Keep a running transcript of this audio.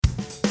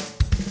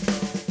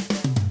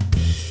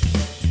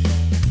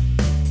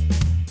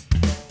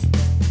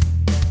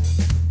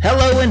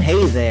Hello and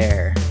hey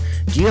there.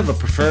 Do you have a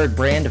preferred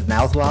brand of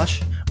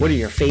mouthwash? What are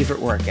your favorite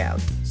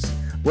workouts?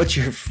 What's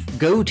your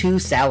go-to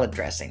salad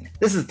dressing?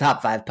 This is the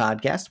Top 5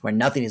 podcast where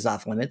nothing is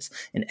off limits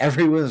and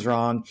everyone is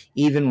wrong,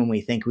 even when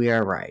we think we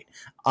are right.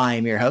 I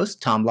am your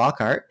host, Tom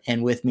Lockhart,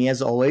 and with me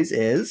as always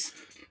is...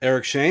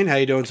 Eric Shane. How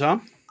you doing,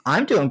 Tom?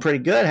 I'm doing pretty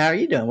good. How are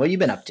you doing? What have you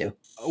been up to?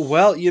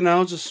 Well,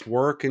 just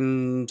work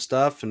and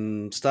stuff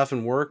and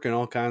work and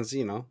all kinds,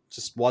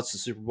 just watched the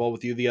Super Bowl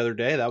with you the other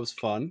day. That was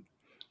fun.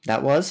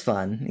 That was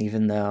fun,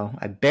 even though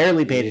I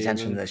barely paid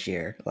attention this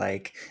year.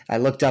 Like, I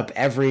looked up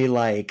every,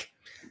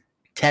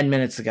 10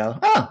 minutes ago.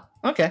 Oh,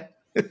 okay.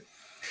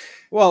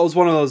 Well, it was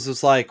one of those,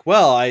 it's like,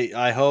 well,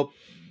 I hope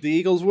the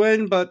Eagles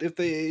win, but if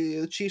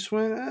the Chiefs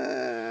win,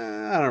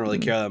 I don't really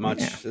care that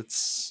much. Yeah.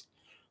 It's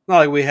not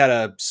like we had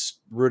a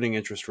rooting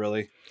interest,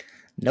 really.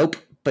 Nope.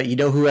 But you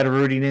know who had a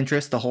rooting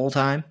interest the whole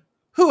time?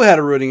 Who had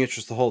a rooting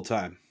interest the whole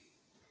time?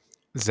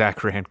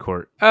 Zach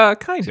Rancourt.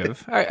 Kind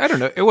of. I don't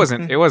know. It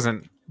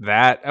wasn't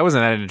that. I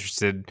wasn't that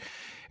interested.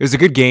 It was a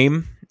good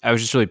game. I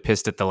was just really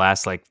pissed at the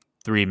last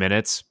 3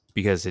 minutes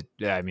because you're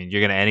going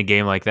to end a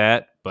game like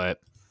that. But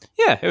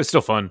yeah, it was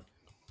still fun.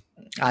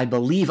 I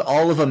believe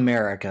all of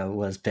America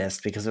was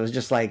pissed because it was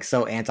just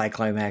so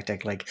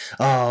anticlimactic.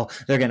 They're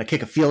going to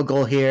kick a field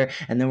goal here,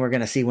 and then we're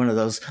going to see one of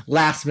those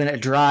last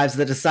minute drives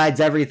that decides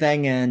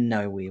everything. And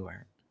no, we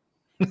weren't.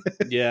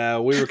 Yeah,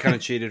 we were kind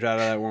of cheated out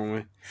of that, weren't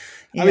we?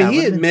 Yeah, I mean,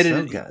 he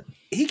admitted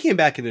he came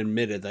back and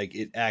admitted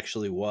it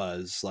actually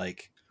was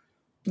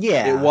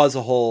it was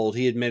a hold.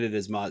 He admitted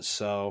as much.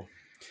 So,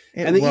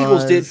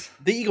 the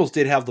Eagles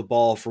did have the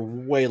ball for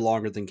way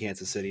longer than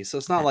Kansas City. So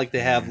it's not like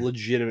they have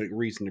legitimate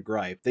reason to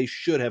gripe. They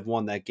should have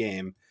won that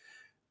game,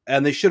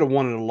 and they should have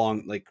won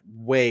it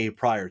way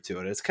prior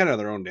to it. It's kind of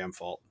their own damn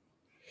fault.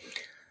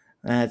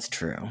 That's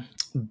true.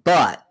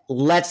 But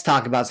let's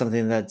talk about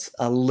something that's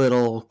a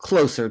little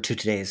closer to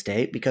today's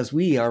date because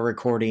we are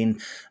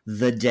recording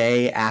the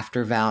day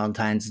after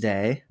Valentine's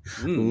Day.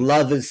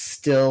 Love is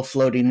still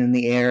floating in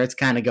the air. It's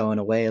kind of going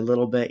away a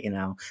little bit.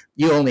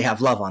 You only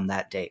have love on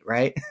that date,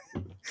 right?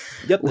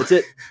 Yep, that's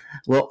it.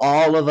 Well,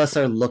 all of us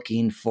are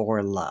looking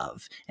for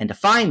love. And to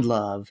find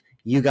love,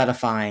 you got to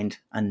find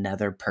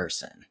another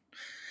person.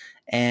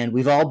 And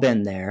we've all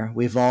been there.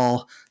 We've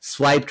all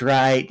swiped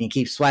right, and you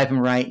keep swiping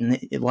right, and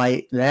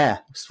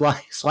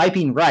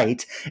swiping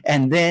right,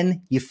 and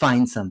then you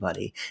find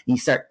somebody. And you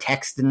start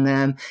texting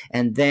them,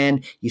 and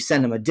then you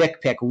send them a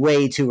dick pic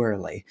way too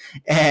early,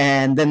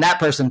 and then that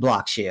person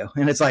blocks you,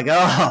 and it's and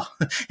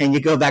you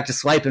go back to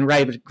swiping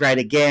right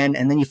again,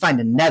 and then you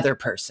find another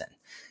person.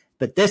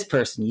 But this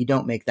person, you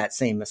don't make that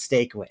same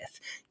mistake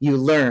with. You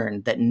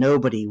learn that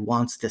nobody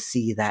wants to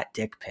see that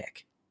dick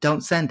pic.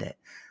 Don't send it.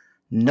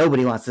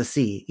 Nobody wants to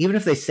see. Even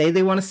if they say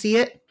they want to see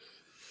it,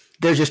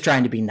 they're just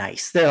trying to be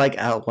nice. They're like,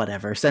 oh,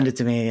 whatever. Send it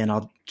to me and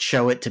I'll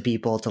show it to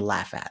people to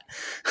laugh at.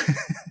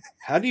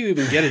 How do you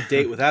even get a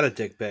date without a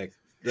dick pic?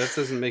 That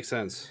doesn't make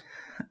sense.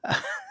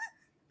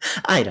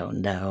 I don't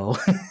know.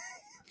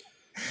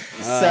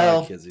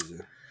 But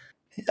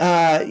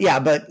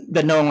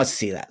no one wants to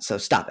see that. So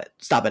stop it.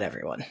 Stop it,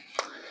 everyone.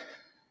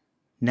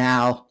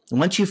 Now,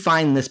 once you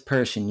find this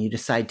person, you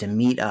decide to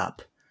meet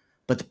up.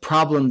 But the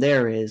problem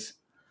there is,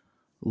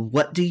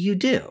 what do you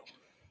do?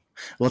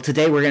 Well,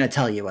 today we're going to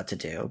tell you what to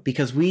do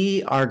because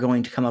we are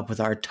going to come up with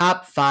our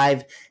top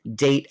 5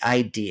 date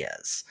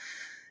ideas.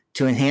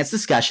 To enhance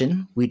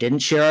discussion, we didn't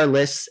share our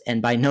lists,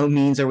 and by no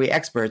means are we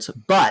experts,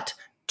 but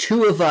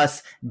 2 of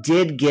us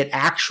did get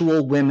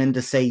actual women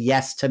to say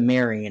yes to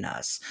marrying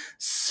us.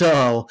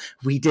 So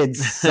we did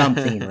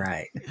something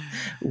right.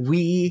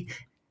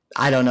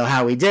 I don't know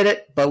how we did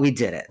it, but we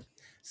did it.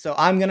 So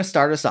I'm going to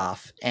start us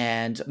off,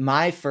 and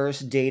my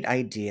first date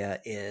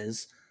idea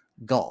is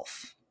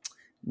golf.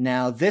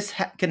 Now, this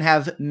can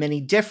have many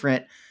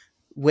different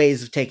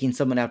ways of taking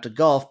someone out to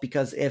golf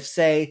because if,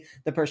 say,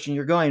 the person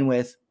you're going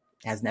with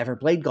has never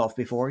played golf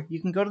before,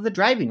 you can go to the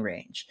driving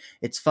range.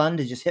 It's fun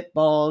to just hit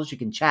balls. You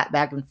can chat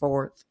back and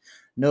forth.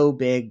 No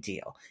big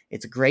deal.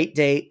 It's a great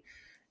date.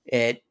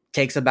 It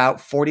takes about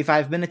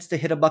 45 minutes to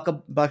hit a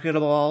bucket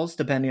of balls,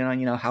 depending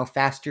on, how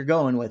fast you're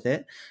going with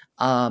it.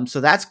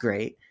 So that's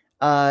great.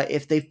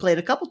 If they've played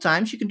a couple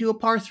times, you can do a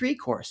par 3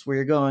 course where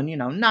you're going,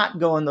 not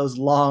going those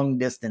long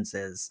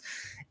distances.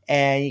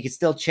 And you can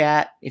still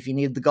chat. If you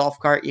need the golf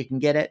cart, you can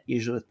get it.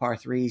 Usually with par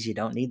 3s, you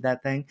don't need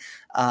that thing.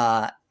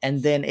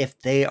 And then if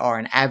they are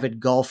an avid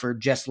golfer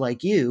just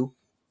like you,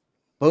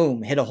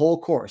 boom, hit a whole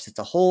course. It's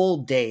a whole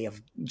day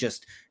of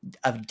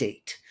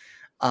date.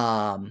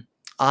 I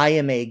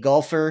am a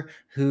golfer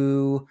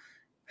who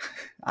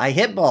I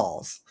hit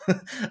balls.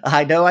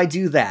 I know I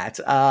do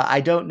that.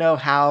 I don't know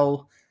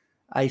how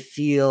I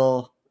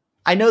feel.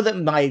 I know that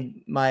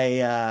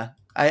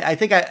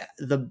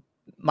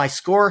my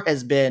score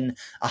has been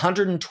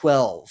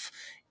 112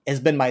 has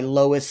been my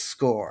lowest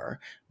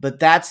score, but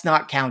that's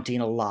not counting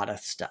a lot of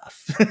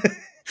stuff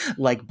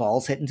like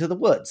balls hit into the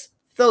woods.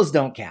 Those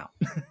don't count.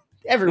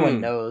 Everyone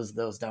knows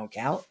those don't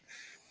count.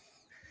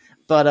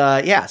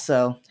 But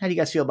so how do you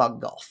guys feel about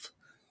golf?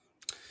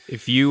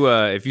 If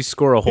you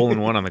score a hole in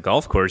one on the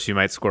golf course, you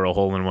might score a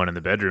hole in one in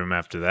the bedroom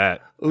after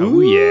that. Ooh. Oh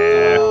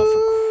yeah!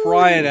 Oh, for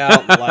crying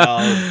out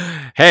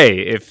loud! Hey,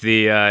 if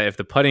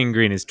the putting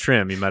green is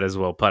trim, you might as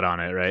well putt on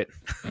it, right?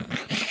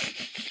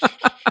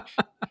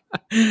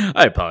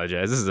 I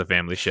apologize. This is a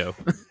family show.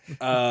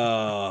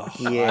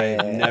 I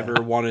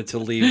never wanted to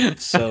leave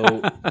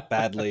so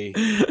badly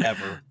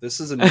ever. This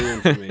is a new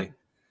one for me.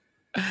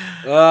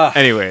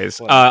 Anyways,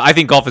 I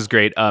think golf is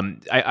great.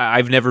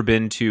 I've never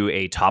been to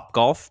a Top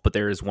Golf, but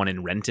there is one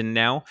in Renton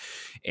now,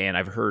 and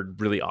I've heard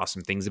really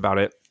awesome things about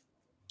it.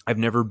 I've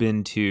never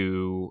been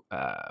to,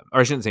 or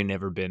I shouldn't say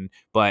never been,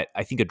 but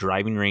I think a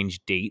driving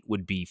range date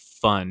would be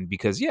fun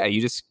because,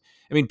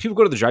 people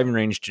go to the driving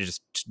range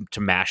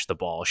to mash the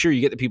ball. Sure, you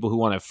get the people who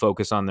want to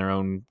focus on their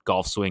own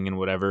golf swing and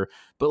whatever,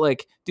 but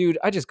like, dude,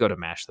 I just go to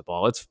mash the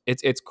ball.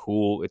 It's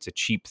cool. It's a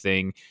cheap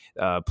thing.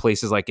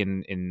 Places like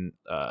in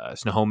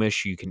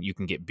Snohomish, you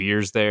can get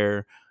beers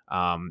there.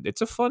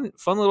 It's a fun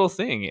little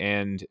thing,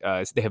 and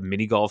they have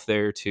mini golf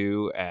there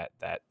too at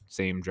that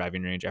same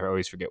driving range. I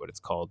always forget what it's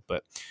called,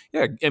 but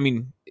yeah, I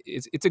mean,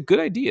 it's a good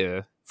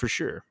idea for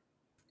sure.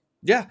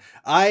 Yeah,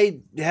 I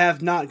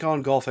have not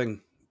gone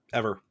golfing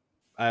ever.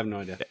 I have no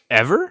idea.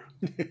 Ever?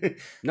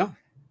 No,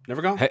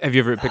 never gone. Have you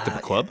ever picked up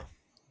a club?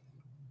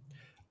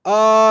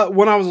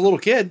 When I was a little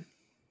kid.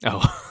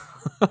 Oh.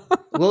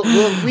 well,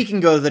 we can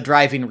go to the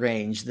driving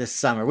range this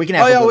summer. We can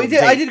have.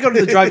 I did go to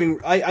the driving.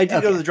 I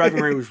did go to the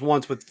driving range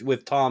once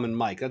with Tom and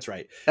Mike. That's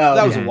right. Oh,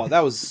 that was a while.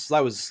 That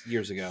was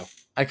years ago.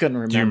 I couldn't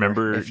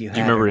remember. Do you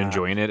remember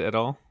enjoying it at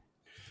all?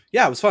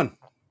 Yeah, it was fun.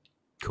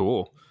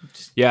 Cool.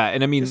 Yeah,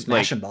 and I mean,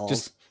 smashing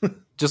balls.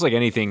 Just like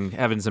anything,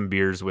 having some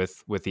beers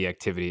with the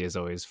activity is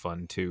always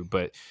fun too.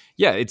 But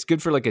yeah, it's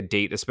good for like a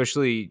date,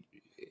 especially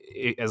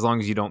as long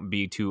as you don't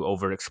be too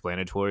over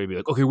explanatory. Be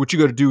like, okay, what you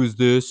got to do is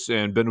this,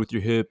 and bend with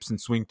your hips and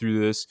swing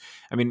through this.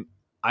 I mean,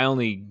 I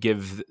only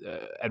give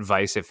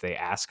advice if they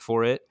ask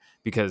for it,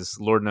 because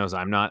Lord knows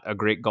I'm not a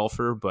great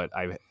golfer, but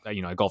I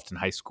golfed in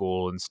high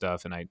school and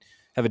stuff, and I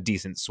have a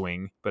decent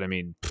swing. But I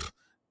mean,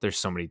 there's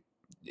so many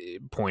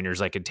pointers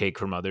I could take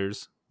from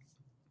others.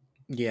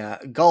 Yeah,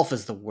 golf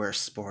is the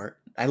worst sport.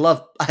 I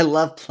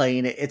love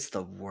playing it. It's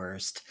the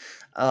worst.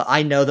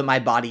 I know that my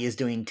body is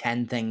doing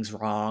 10 things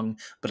wrong,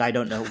 but I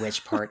don't know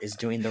which part is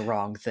doing the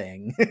wrong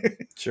thing.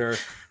 Sure.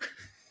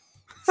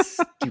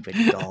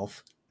 Stupid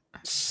golf.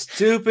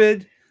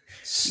 Stupid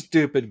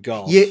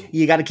golf.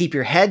 You got to keep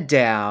your head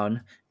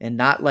down and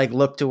not like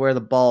look to where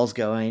the ball's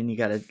going. You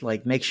got to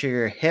like make sure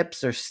your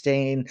hips are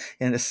staying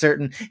in a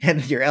certain,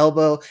 and your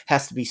elbow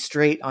has to be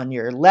straight on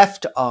your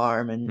left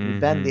arm, and you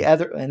bend the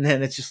other, and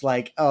then it's just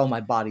like, oh,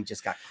 my body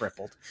just got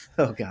crippled.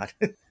 Oh God.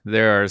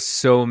 There are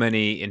so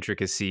many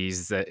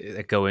intricacies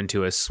that go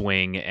into a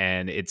swing,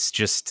 and it's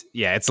just,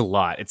 it's a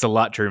lot. It's a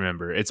lot to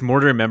remember. It's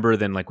more to remember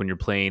than like when you're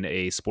playing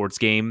a sports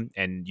game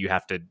and you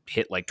have to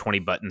hit like 20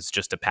 buttons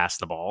just to pass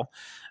the ball.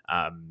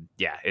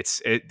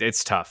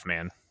 It's tough,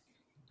 man.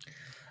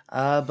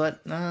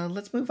 But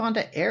let's move on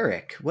to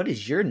Eric. What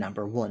is your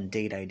number one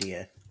date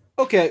idea?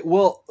 Okay,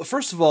 well,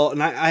 first of all,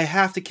 and I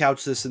have to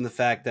couch this in the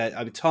fact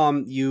that,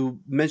 Tom, you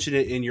mentioned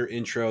it in your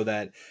intro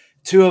that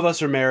two of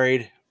us are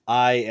married.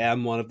 I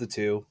am one of the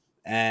two,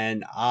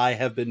 and I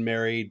have been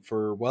married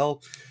for,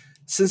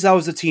 since I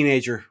was a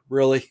teenager,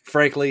 really,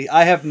 frankly.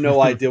 I have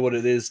no idea what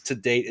it is to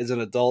date as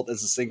an adult,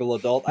 as a single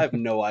adult. I have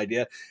no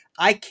idea.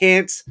 I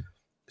can't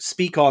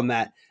speak on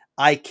that.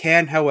 I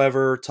can,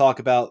 however, talk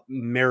about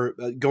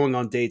going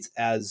on dates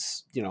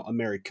as, a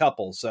married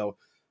couple. So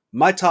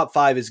my top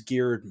 5 is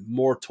geared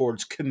more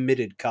towards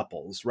committed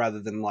couples rather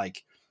than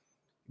like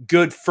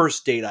good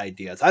first date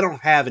ideas. I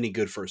don't have any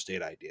good first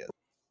date ideas.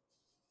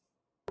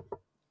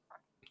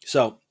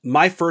 So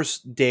my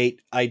first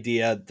date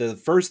idea, the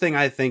first thing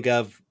I think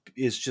of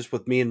is just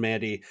with me and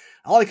Mandy.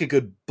 I like a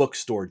good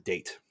bookstore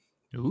date.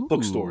 Ooh.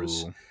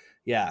 Bookstores.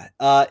 Yeah.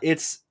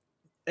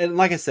 And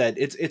like I said,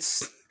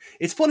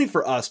 it's funny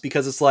for us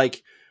because it's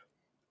like,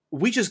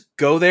 we just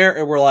go there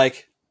and we're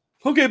like,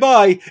 okay,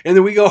 bye. And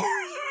then we go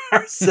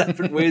our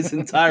separate ways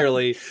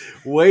entirely,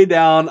 way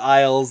down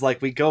aisles.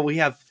 Like we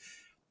have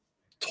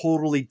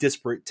totally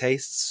disparate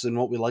tastes in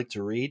what we like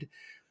to read.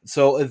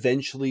 So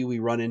eventually we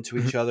run into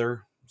each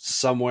other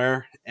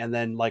somewhere, and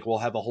then like we'll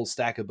have a whole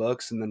stack of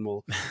books, and then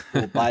we'll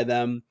buy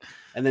them,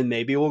 and then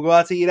maybe we'll go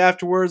out to eat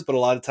afterwards. But a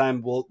lot of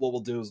time what we'll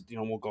do is,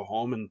 we'll go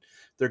home, and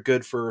they're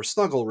good for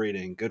snuggle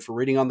reading, good for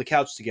reading on the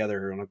couch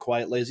together on a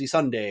quiet, lazy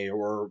Sunday,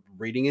 or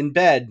reading in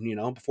bed,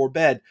 before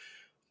bed.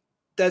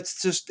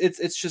 That's just,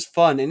 it's just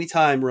fun.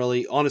 Anytime,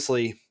 really,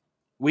 honestly,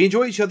 we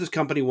enjoy each other's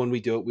company when we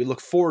do it. We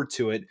look forward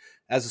to it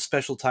as a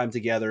special time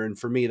together. And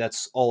for me,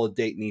 that's all a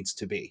date needs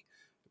to be.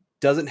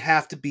 Doesn't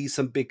have to be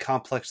some big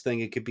complex thing.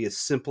 It could be as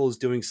simple as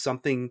doing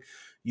something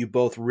you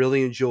both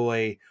really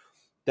enjoy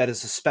that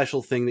is a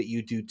special thing that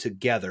you do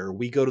together.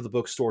 We go to the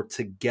bookstore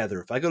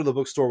together. If I go to the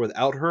bookstore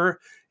without her,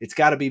 it's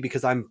got to be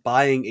because I'm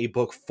buying a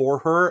book for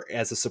her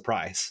as a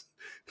surprise.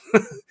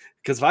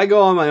 Because if I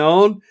go on my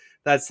own,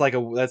 that's like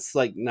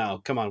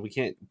no, come on, we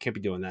can't be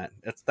doing that.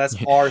 That's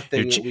our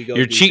thing that we go.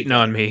 You're cheating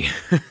together. On me.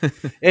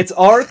 It's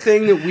our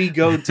thing that we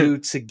go do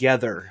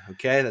together.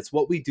 Okay, that's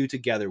what we do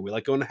together. We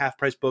like going to Half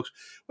Price Books.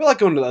 We like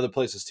going to other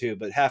places too,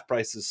 but Half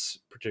Price is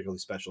particularly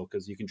special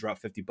because you can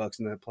drop $50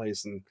 in that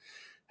place and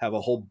have a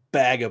whole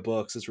bag of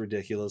books. It's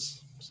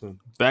ridiculous. So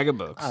bag of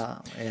books.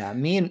 Yeah,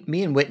 me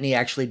and Whitney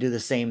actually do the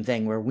same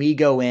thing where we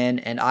go in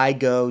and I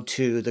go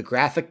to the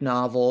graphic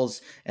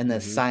novels and the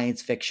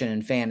science fiction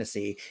and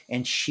fantasy,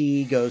 and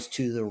she goes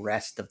to the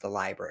rest of the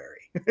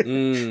library.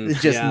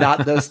 Just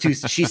not those two.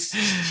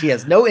 She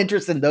has no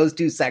interest in those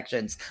two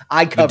sections.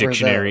 I cover the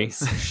dictionary.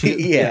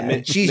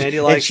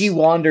 Those. She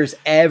wanders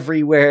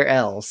everywhere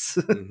else.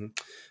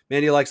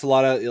 Mandy likes a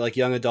lot of like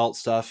young adult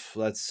stuff.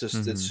 That's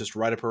just it's just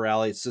right up her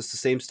alley. It's just the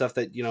same stuff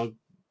that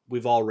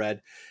we've all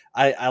read.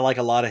 I like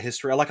a lot of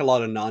history. I like a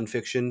lot of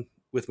nonfiction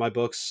with my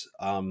books.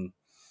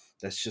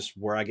 That's just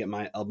where I get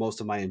my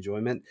most of my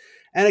enjoyment.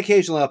 And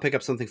occasionally I'll pick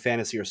up something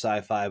fantasy or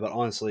sci-fi. But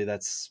honestly,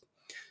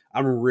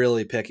 I'm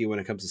really picky when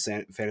it comes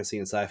to fantasy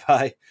and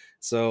sci-fi.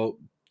 So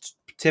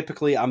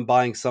typically I'm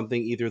buying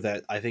something either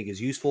that I think is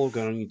useful,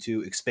 going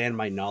to expand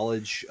my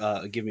knowledge,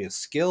 give me a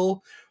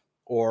skill,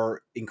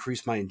 or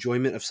increase my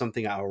enjoyment of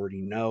something I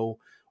already know,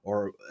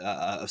 or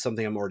of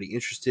something I'm already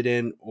interested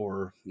in,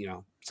 or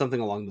something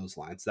along those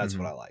lines. That's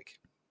what I like.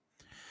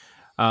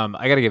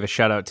 I got to give a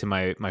shout out to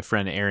my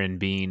friend Aaron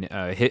Bean.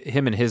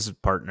 Him and his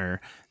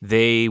partner,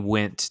 they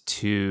went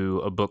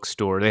to a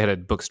bookstore. They had a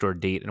bookstore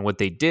date, and what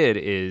they did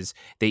is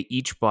they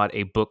each bought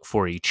a book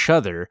for each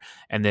other,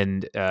 and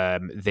then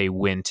they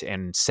went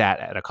and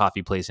sat at a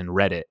coffee place and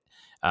read it.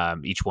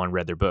 Each one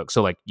read their book.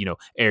 So like,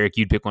 Eric,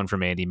 you'd pick one for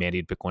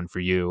Mandy'd pick one for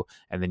you,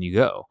 and then you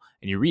go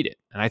and you read it.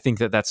 And I think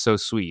that that's so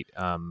sweet.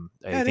 I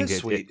think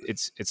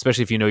it's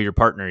especially if you know your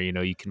partner,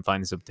 you can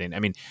find something. I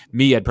mean,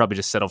 me, I'd probably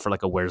just settle for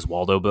like a Where's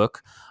Waldo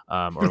book,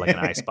 or like an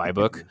I Spy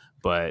book.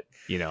 But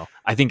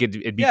I think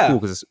it'd be cool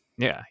because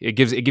it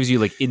gives you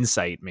like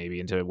insight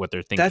maybe into what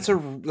they're thinking.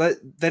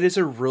 That is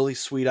a really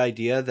sweet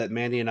idea that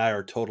Mandy and I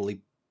are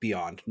totally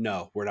beyond.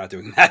 No, we're not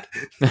doing that.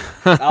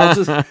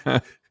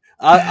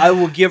 I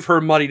will give her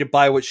money to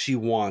buy what she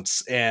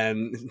wants,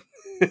 and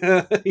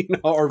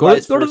or go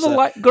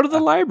to the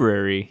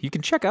library. You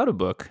can check out a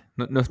book.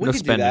 No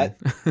spending.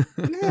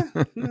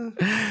 No.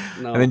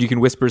 And then you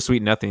can whisper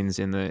sweet nothings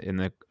in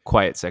the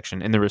quiet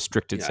section, in the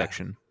restricted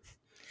section.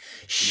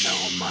 No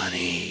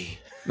money.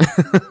 Did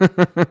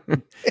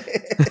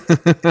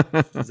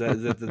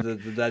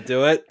that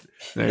do it?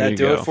 Did that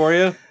do it for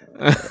you?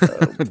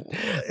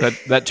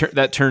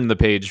 That turned the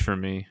page for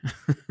me.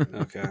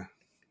 Okay.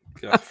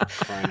 God,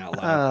 for crying out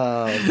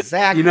loud. Oh,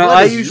 Zach.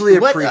 I usually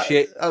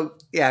appreciate.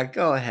 Yeah,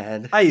 go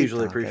ahead. I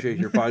usually appreciate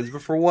your puns,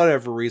 but for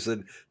whatever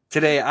reason,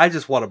 today I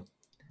just want to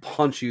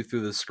punch you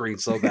through the screen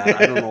so bad.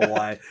 I don't know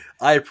why.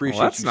 I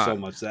appreciate you so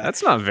much, Zach.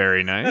 That's not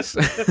very nice.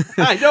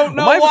 I don't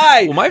know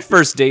why. Well, my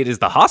first date is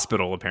the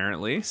hospital,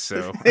 apparently.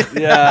 So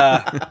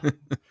yeah,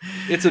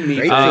 it's a me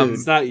thing.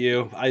 It's not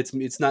you.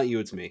 It's not you.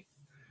 It's me.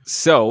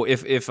 So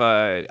if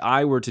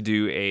I were to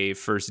do a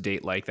first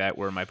date like that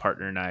where my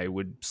partner and I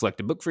would select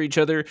a book for each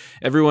other,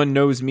 everyone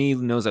knows me,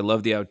 knows I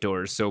love the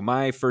outdoors. So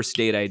my first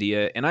date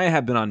idea, and I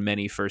have been on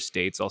many first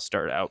dates, I'll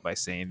start out by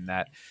saying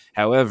that.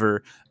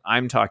 However,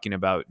 I'm talking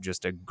about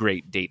just a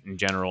great date in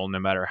general, no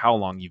matter how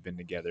long you've been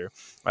together.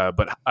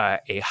 But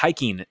a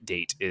hiking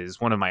date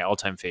is one of my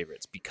all-time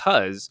favorites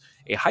because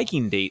a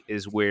hiking date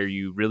is where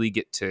you really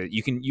get to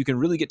you can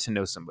really get to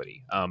know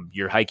somebody.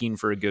 You're hiking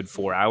for a good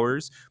 4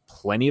 hours,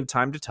 plenty of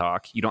time to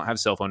talk. You don't have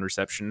cell phone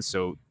reception,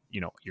 so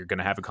you're going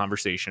to have a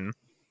conversation.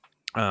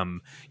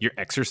 You're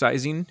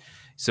exercising,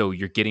 so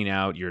you're getting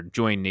out, you're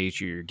enjoying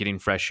nature, you're getting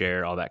fresh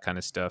air, all that kind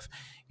of stuff.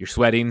 You're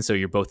sweating, so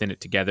you're both in it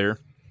together.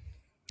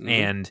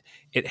 And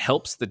it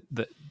helps the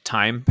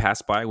time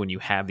pass by when you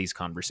have these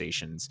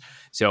conversations.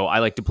 So I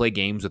like to play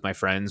games with my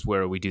friends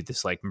where we do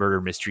this like murder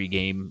mystery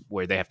game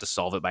where they have to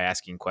solve it by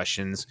asking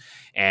questions.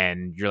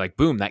 And you're like,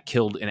 boom, that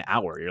killed an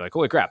hour. You're like,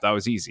 holy crap, that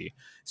was easy.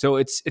 So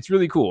it's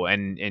really cool.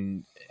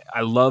 And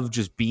I love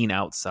just being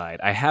outside.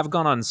 I have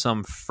gone on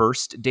some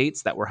first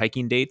dates that were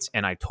hiking dates,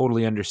 and I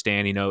totally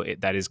understand,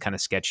 that is kind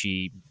of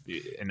sketchy,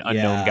 an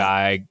unknown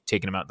guy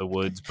taking him out in the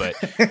woods, but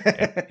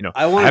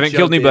I haven't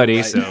killed anybody.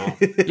 Right so now.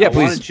 yeah, I please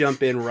want to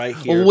jump in right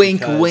here.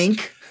 Wink,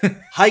 wink.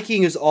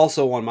 Hiking is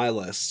also on my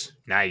list.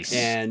 Nice.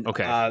 And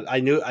okay. I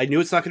knew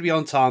it's not going to be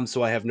on Tom,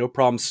 so I have no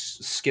problem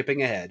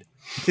skipping ahead.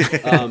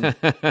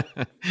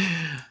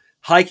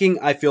 Hiking,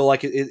 I feel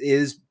like it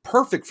is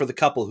perfect for the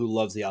couple who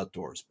loves the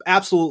outdoors.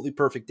 Absolutely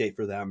perfect date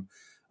for them.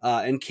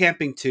 And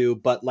camping too,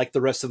 but like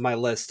the rest of my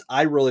list,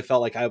 I really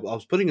felt like I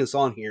was putting this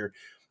on here.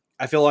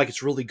 I feel like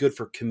it's really good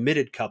for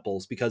committed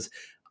couples because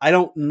I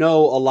don't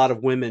know a lot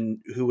of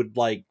women who would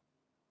like,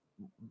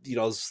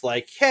 it's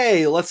like,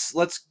 hey, let's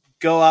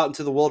go out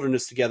into the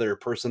wilderness together. A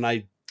person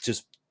I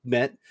just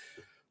met.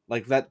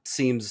 Like that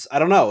seems, I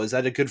don't know. Is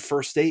that a good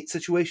first date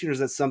situation, or is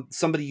that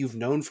somebody you've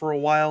known for a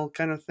while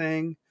kind of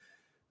thing?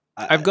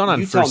 I've gone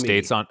on first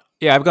dates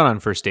I've gone on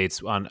first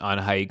dates on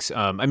hikes.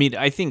 I mean,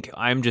 I think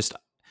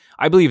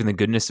I believe in the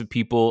goodness of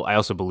people. I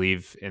also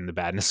believe in the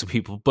badness of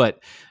people.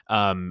 But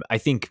I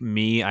think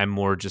I'm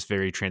more just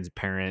very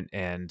transparent,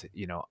 and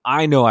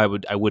I know I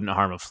wouldn't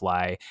harm a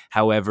fly.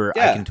 However,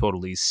 I can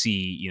totally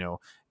see,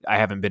 I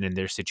haven't been in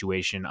their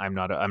situation. I'm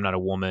not a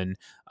woman.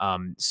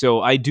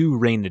 So I do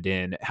rein it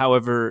in.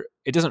 However,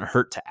 it doesn't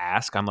hurt to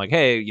ask. I'm like,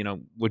 hey,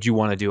 would you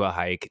want to do a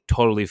hike?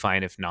 Totally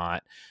fine if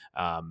not.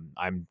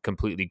 I'm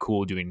completely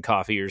cool doing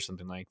coffee or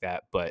something like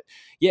that. But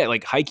yeah,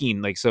 like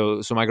hiking, like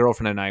so my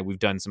girlfriend and I, we've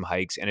done some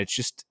hikes, and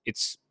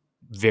it's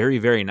very,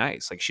 very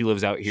nice. Like she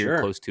lives out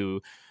here close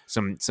to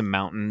some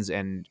mountains,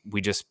 and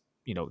we just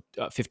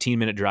a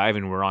 15-minute drive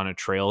and we're on a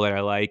trail that I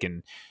like,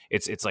 and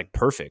it's like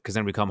perfect, because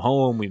then we come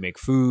home, we make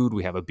food,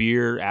 we have a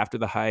beer after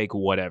the hike,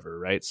 whatever,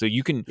 right? So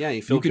you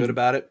feel good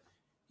about it.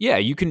 Yeah,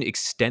 you can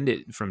extend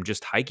it from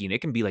just hiking.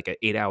 It can be like an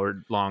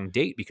 8-hour long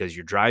date, because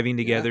you're driving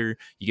together,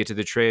 you get to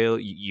the trail,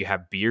 you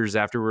have beers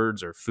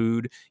afterwards or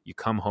food, you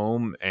come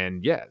home,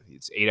 and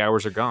it's 8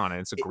 hours are gone,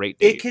 and it's a great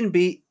date.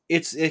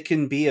 It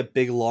can be a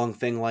big long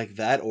thing like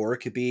that, or it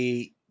could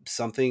be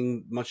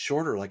something much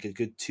shorter, like a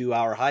good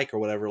 2-hour hike or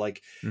whatever.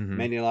 Like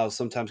Mandy and I will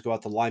sometimes go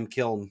out to Lime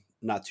Kiln,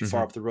 not too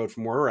far up the road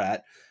from where we're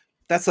at.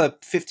 That's a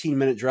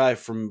 15-minute drive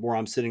from where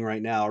I'm sitting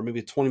right now, or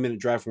maybe a 20-minute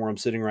drive from where I'm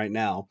sitting right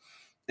now.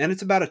 And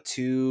it's about a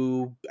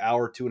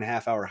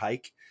 2.5 hour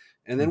hike.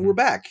 And then we're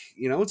back.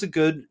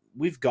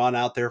 We've gone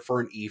out there for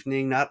an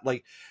evening, not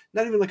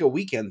even like a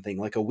weekend thing,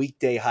 like a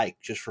weekday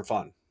hike just for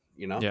fun.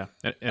 Yeah,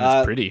 and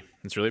it's pretty.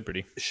 It's really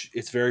pretty.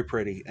 It's very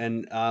pretty.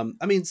 And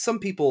I mean,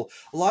 a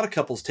lot of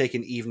couples take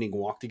an evening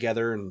walk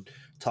together and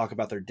talk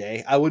about their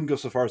day. I wouldn't go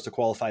so far as to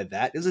qualify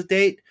that as a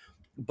date,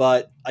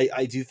 but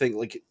I do think,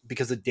 like,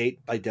 because a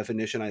date by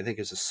definition, I think,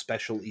 is a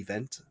special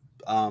event.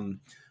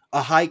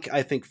 A hike,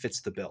 I think,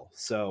 fits the bill.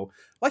 So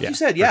like you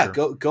said,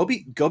 sure. go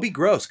be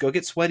gross, go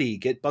get sweaty,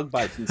 get bug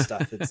bites and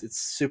stuff. It's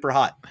super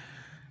hot.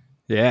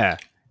 Yeah.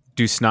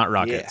 Do snot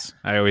rockets.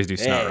 I always do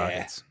snot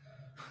rockets.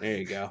 There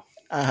you go.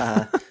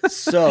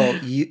 So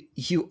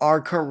you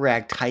are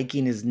correct.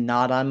 Hiking is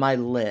not on my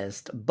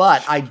list,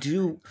 but I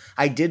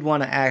did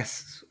want to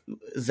ask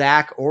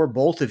Zach or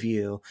both of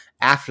you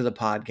after the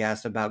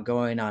podcast about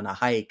going on a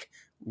hike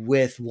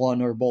with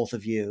one or both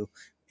of you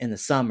in the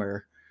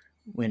summer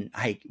when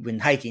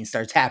hiking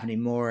starts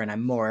happening more, and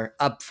I'm more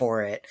up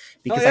for it,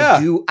 because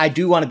I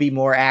do want to be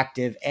more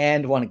active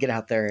and want to get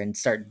out there and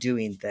start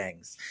doing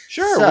things.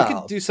 Sure, so, we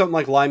could do something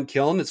like Lime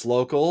Kiln. It's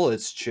local,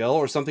 it's chill,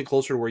 or something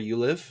closer to where you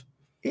live.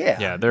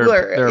 Yeah, there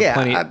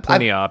are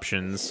plenty of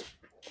options.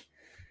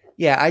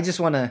 Yeah, I just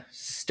want to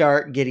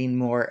start getting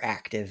more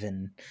active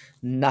and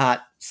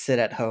not sit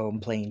at home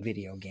playing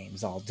video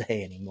games all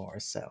day anymore.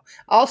 So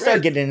I'll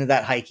start getting into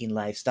that hiking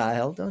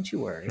lifestyle. Don't you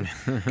worry.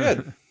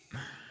 Good.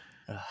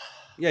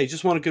 Yeah, you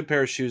just want a good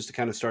pair of shoes to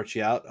kind of start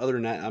you out. Other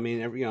than that, I mean,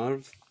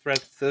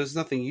 there's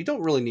nothing. You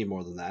don't really need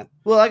more than that.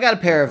 Well, I got a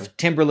pair of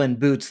Timberland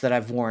boots that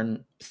I've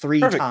worn 3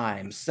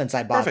 times since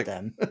I bought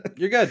them.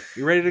 You're good.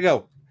 You're ready to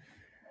go.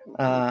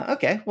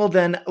 Okay, well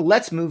then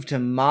let's move to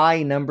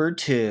my number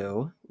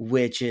 2,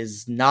 which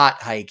is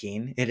not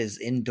hiking. It is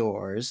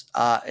indoors,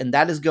 and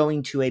that is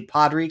going to a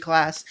pottery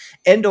class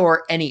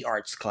and/or any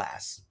arts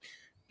class.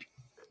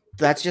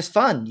 That's just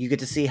fun. You get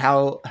to see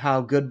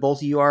how good both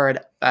of you are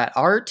at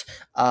art.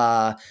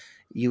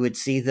 You would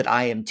see that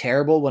I am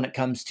terrible when it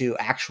comes to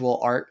actual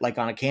art, like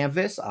on a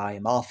canvas. I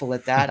am awful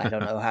at that. I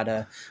don't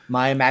know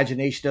my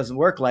imagination doesn't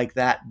work like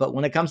that. But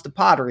when it comes to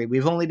pottery,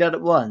 we've only done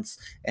it once,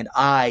 and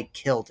I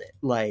killed it.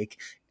 Like,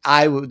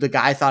 the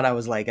guy thought I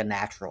was like a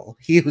natural.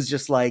 He was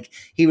just like,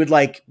 he would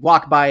like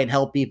walk by and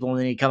help people, and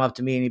then he'd come up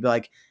to me and he'd be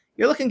like,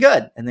 "You're looking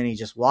good." And then he'd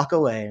just walk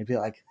away and be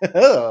like,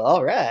 "Oh,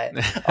 all right.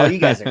 Oh, you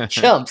guys are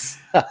chumps.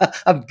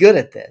 I'm good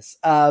at this."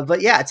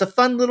 But yeah, it's a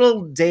fun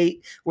little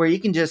date where you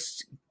can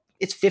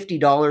it's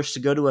 $50 to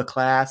go to a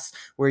class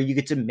where you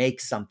get to make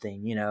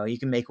something. You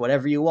can make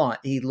whatever you want.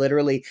 He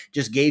literally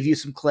just gave you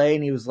some clay,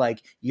 and he was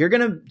like, "You're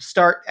going to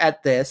start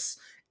at this,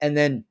 and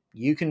then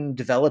you can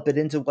develop it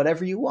into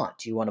whatever you want.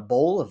 Do you want a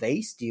bowl, a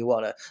vase? Do you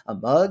want a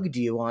mug? Do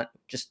you want,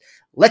 just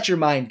let your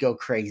mind go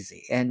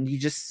crazy?" And you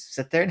just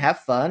sit there and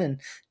have fun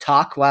and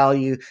talk while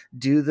you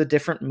do the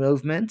different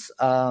movements.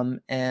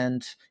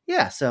 And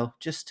yeah, so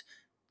just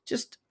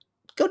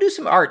go do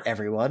some art,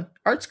 everyone.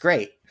 Art's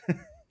great.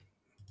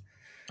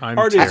 I'm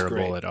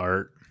terrible at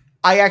art.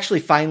 I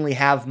actually finally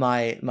have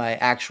my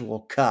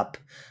actual cup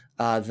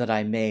that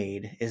I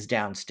made is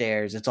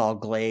downstairs. It's all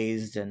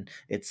glazed and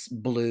it's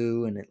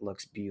blue and it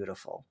looks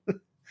beautiful.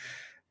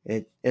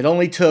 It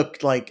only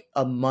took like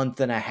a month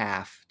and a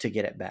half to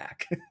get it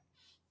back.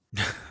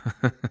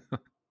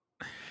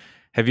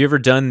 Have you ever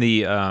done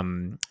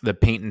the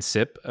paint and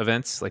sip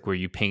events, like where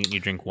you paint and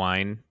you drink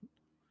wine?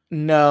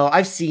 No,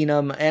 I've seen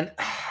them, and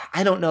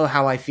I don't know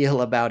how I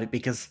feel about it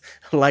because,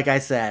 like I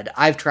said,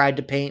 I've tried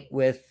to paint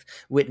with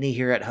Whitney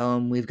here at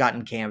home. We've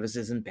gotten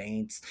canvases and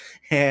paints,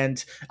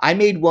 and I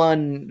made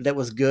one that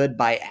was good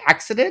by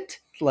accident.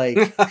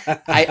 Like,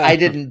 I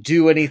didn't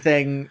do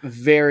anything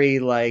very,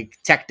 like,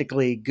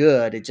 technically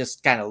good. It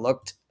just kind of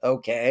looked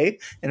okay.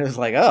 And it was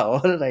like, oh,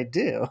 what did I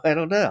do? I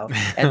don't know.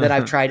 And then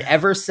I've tried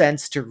ever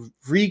since to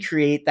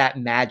recreate that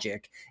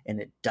magic, and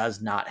it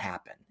does not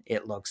happen.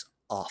 It looks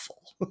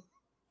awful.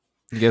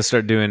 You gotta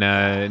start doing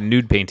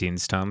nude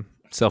paintings, Tom.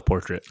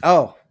 Self-portrait.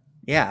 Oh,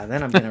 yeah.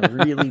 Then I'm going to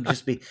really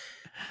just be,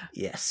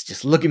 yes,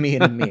 just look at me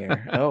in the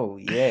mirror. Oh,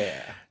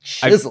 yeah.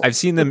 I've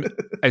seen them.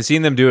 I've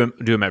seen them do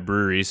them at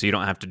breweries, so you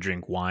don't have to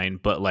drink wine.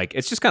 But like,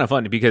 it's just kind of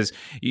fun because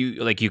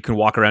you can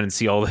walk around and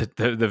see all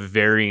the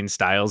varying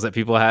styles that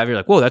people have. You're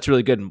like, whoa, that's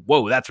really good, and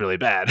whoa, that's really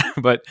bad.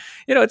 But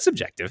it's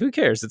subjective. Who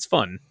cares? It's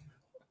fun.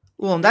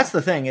 Well, and that's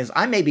the thing is,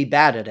 I may be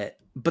bad at it,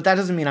 but that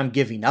doesn't mean I'm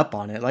giving up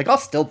on it. Like, I'll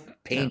still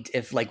paint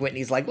if like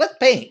Whitney's like, let's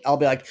paint. I'll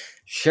be like,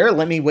 sure,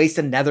 let me waste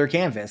a nether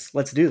canvas.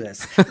 Let's do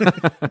this.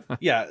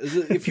 Yeah,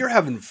 if you're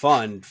having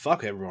fun,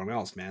 fuck everyone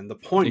else, man. The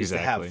point is to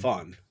have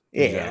fun.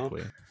 Yeah.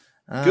 Exactly.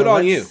 Good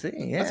on you.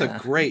 Yeah. That's a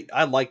great.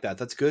 I like that.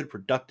 That's good,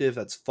 productive.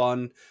 That's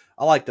fun.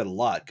 I like that a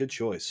lot. Good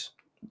choice.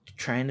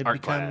 Trying to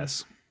become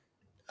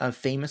a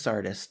famous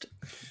artist.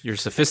 You're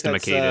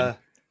sophisticated.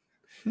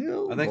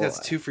 I think that's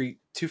two for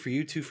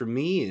you, two for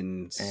me,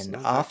 and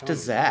off to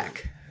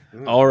Zach.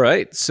 All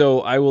right,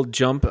 so I will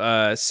jump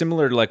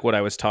similar to like what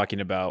I was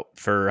talking about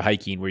for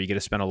hiking, where you get to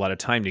spend a lot of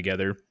time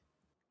together.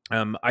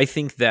 I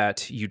think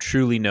that you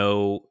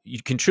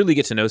can truly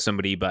get to know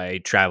somebody by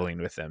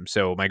traveling with them.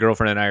 So my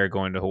girlfriend and I are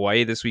going to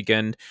Hawaii this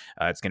weekend.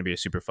 It's going to be a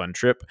super fun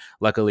trip.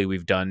 Luckily,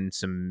 we've done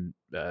some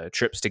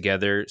trips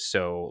together,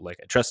 so like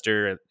I trust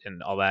her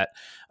and all that.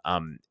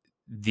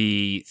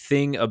 The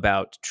thing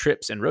about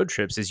trips and road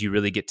trips is you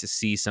really get to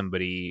see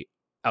somebody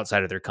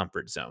outside of their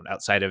comfort zone,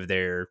 outside of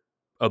their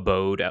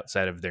abode,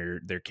 outside of their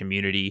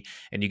community,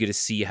 and you get to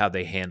see how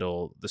they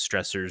handle the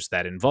stressors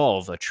that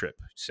involve a trip.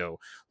 So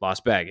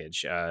lost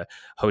baggage,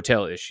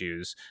 hotel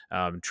issues,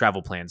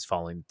 travel plans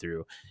falling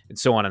through, and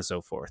so on and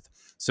so forth.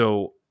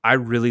 So I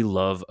really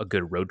love a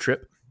good road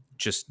trip,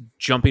 just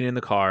jumping in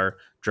the car,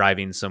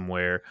 driving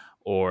somewhere.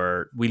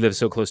 Or we live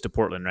so close to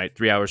Portland, right?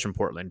 3 hours from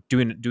Portland,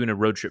 doing a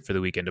road trip for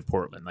the weekend to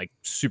Portland, like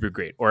super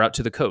great. Or out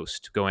to the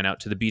coast, going out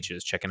to the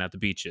beaches, checking out the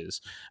beaches,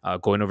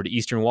 going over to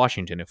Eastern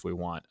Washington if we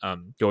want,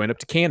 going up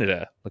to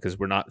Canada because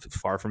we're not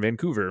far from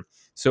Vancouver.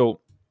 So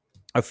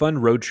a fun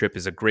road trip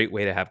is a great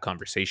way to have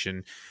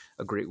conversation,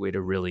 a great way to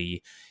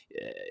really,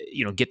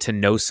 get to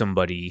know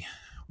somebody.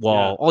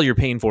 While all you're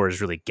paying for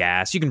is really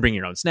gas. You can bring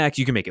your own snacks.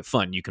 You can make it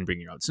fun. You can bring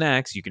your own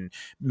snacks. You can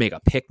make a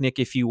picnic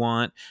if you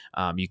want.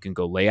 You can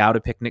go lay out a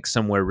picnic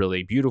somewhere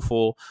really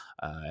beautiful.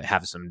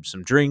 Have some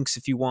drinks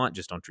if you want.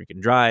 Just don't drink and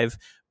drive.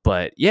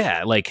 But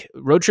yeah, like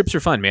road trips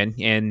are fun, man.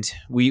 And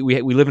we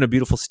live in a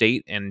beautiful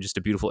state and just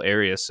a beautiful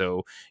area.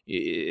 So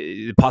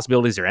the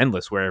possibilities are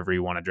endless wherever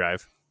you want to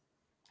drive.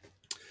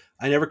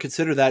 I never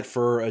considered that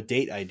for a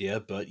date idea,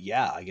 but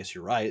yeah, I guess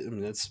you're right. I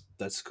mean,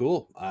 that's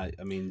cool. I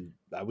mean,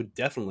 I would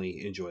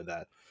definitely enjoy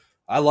that.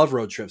 I love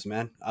road trips,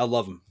 man. I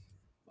love them.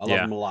 I love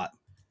them a lot.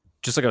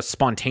 Just like a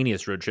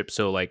spontaneous road trip.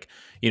 So like,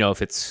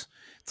 if it's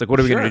like, what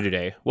are we going to do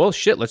today? Well,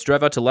 shit, let's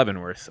drive out to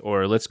Leavenworth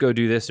or let's go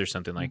do this or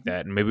something like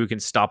that. And maybe we can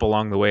stop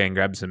along the way and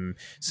grab some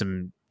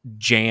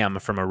jam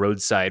from a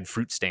roadside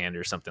fruit stand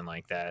or something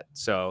like that.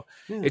 So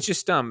it's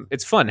just,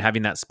 it's fun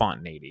having that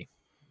spontaneity.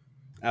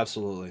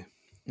 Absolutely.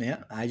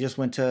 Yeah, I just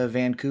went to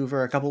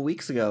Vancouver a couple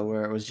weeks ago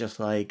where it was just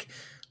like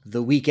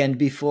the weekend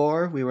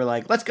before we were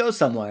like, let's go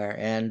somewhere.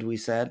 And we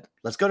said,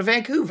 let's go to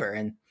Vancouver.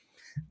 And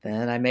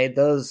then I made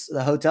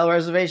the hotel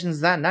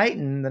reservations that night.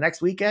 And the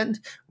next weekend,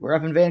 we're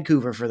up in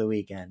Vancouver for the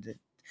weekend.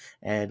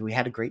 And we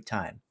had a great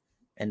time.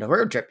 And a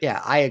road trip,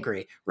 yeah, I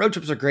agree. Road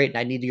trips are great, and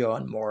I need to go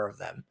on more of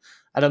them.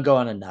 I don't go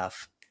on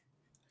enough.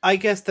 I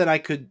guess that I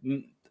could...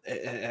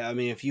 I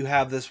mean, if you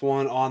have this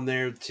one on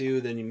there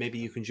too, then maybe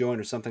you can join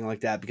or something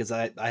like that, because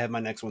I have my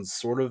next one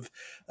sort of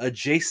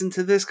adjacent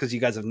to this because you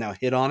guys have now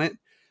hit on it.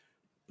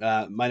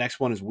 My next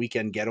one is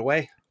Weekend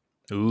Getaway.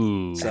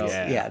 Ooh, so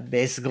yeah,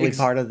 basically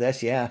part of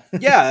this. Yeah.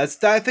 Yeah.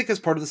 I think it's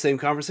part of the same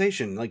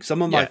conversation. Like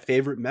some of my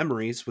favorite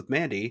memories with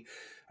Mandy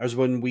is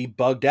when we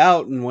bugged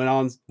out and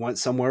went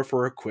somewhere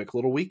for a quick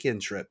little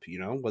weekend trip,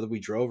 whether we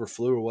drove or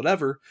flew or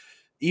whatever,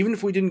 even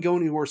if we didn't go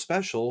anywhere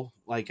special,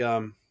 like,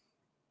 a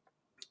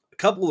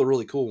couple of the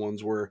really cool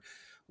ones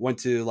went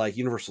to like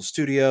Universal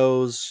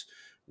Studios.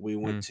 We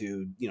went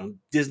to,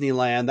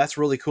 Disneyland. That's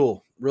really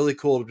cool. Really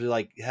cool to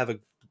like have a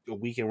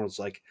weekend where it's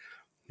like,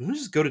 you want to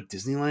just go to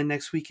Disneyland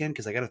next weekend?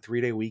 Cause I got a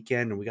 3-day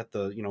weekend and we got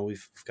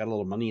we've got a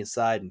little money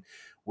aside and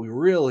we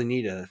really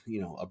need a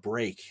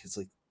break. It's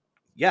like,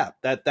 yeah,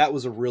 that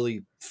was a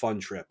really fun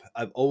trip.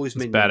 I've always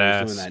made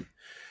memories doing that.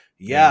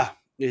 Yeah,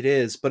 it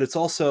is. But it's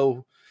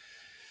also,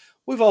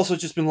 we've also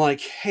just been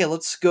like, hey,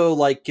 let's go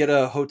like get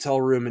a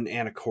hotel room in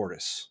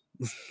Anacortes.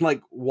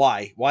 Like,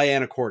 why? Why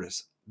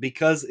Anacortes?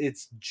 Because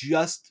it's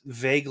just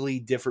vaguely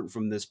different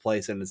from this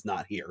place and it's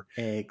not here.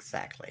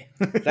 Exactly.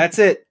 That's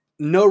it.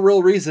 No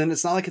real reason.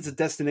 It's not like it's a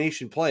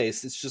destination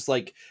place. It's just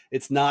like,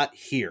 it's not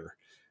here.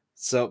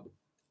 So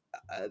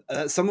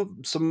some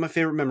of my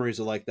favorite memories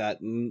are like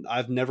that. And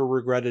I've never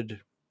regretted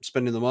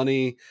spending the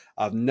money.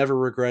 I've never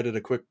regretted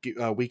a quick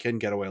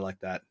weekend getaway like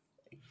that.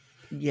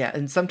 Yeah,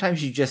 and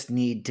sometimes you just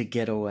need to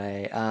get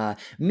away.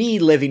 Me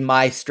living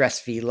my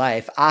stress-free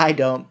life, I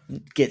don't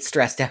get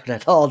stressed out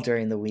at all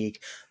during the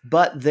week.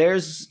 But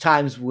there's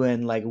times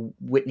when like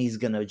Whitney's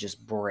gonna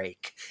just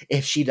break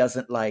if she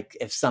doesn't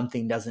if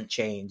something doesn't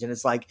change. And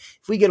it's like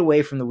if we get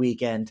away from the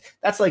weekend,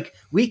 that's like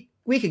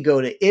we could go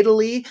to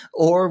Italy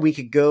or we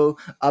could go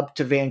up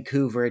to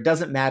Vancouver. It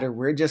doesn't matter.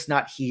 We're just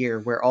not here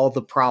where all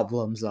the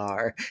problems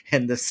are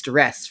and the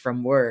stress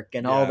from work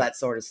and all that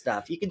sort of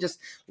stuff. You can just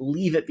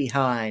leave it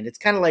behind. It's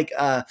kind of like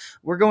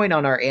we're going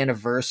on our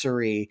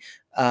anniversary.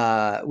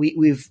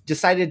 We've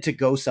decided to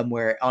go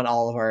somewhere on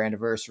all of our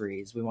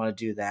anniversaries. We want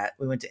to do that.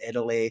 We went to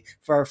Italy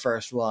for our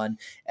first one,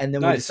 and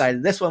then we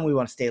decided this one we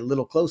want to stay a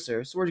little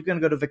closer. So we're going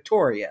to go to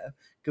Victoria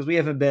because we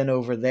haven't been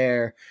over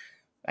there.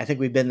 I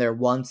think we've been there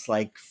once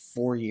like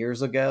 4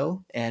 years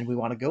ago, and we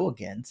want to go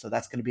again. So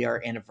that's going to be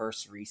our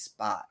anniversary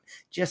spot.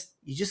 You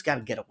just got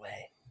to get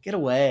away. Get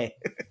away.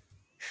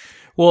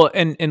 Well,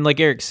 and like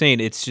Eric's saying,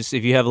 it's just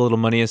if you have a little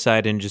money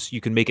aside and just you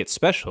can make it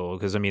special,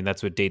 because I mean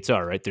that's what dates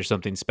are, right? There's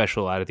something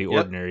special out of the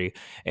ordinary.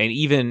 And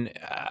even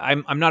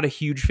I'm not a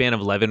huge fan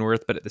of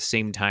Leavenworth, but at the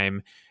same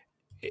time,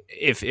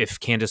 if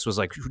Candace was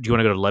like, "Do you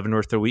want to go to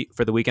Leavenworth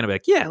for the weekend?" I'd be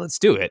like, "Yeah, let's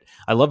do it."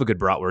 I love a good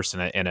bratwurst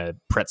and a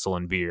pretzel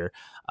and beer,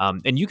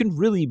 and you can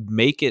really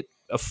make it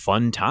a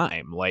fun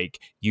time. Like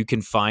you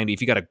can find if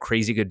you got a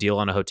crazy good deal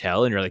on a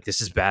hotel and you're like, this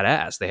is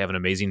badass. They have an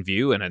amazing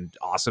view and an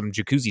awesome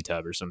jacuzzi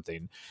tub or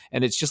something.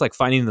 And it's just like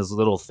finding those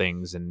little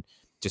things and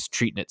just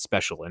treating it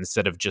special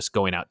instead of just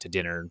going out to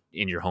dinner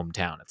in your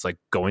hometown. It's like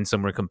going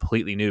somewhere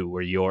completely new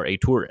where you're a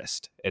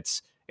tourist.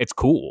 It's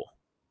cool.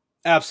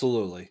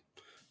 Absolutely.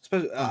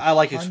 I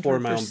like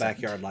exploring my own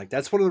backyard. Like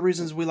that's one of the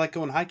reasons we like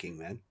going hiking,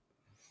 man.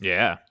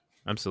 Yeah,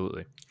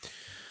 absolutely.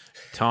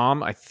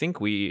 Tom, I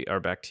think we are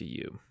back to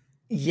you.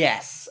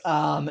 Yes.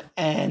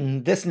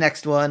 And this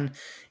next one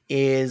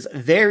is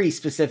very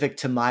specific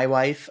to my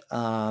wife.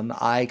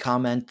 I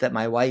comment that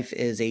my wife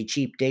is a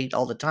cheap date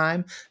all the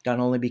time, not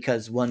only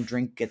because one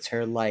drink gets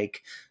her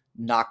like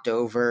knocked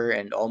over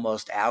and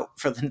almost out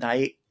for the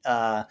night.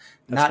 Not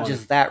funny.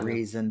 Just that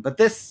reason, but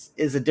this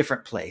is a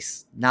different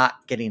place,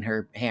 not getting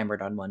her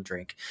hammered on one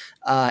drink.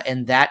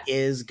 And that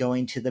is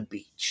going to the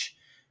beach.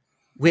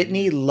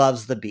 Whitney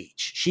loves the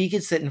beach. She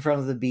could sit in front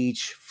of the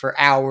beach for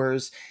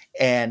hours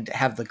and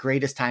have the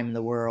greatest time in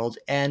the world.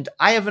 And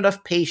I have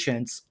enough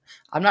patience.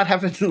 I'm not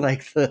having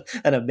like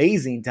an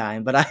amazing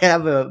time, but I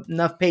have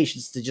enough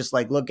patience to just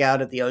like look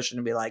out at the ocean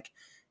and be like,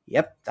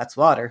 yep, that's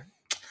water.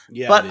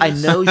 Yeah, but I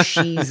know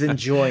she's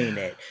enjoying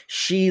it.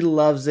 She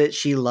loves it.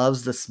 She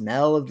loves the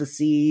smell of the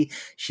sea.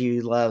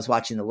 She loves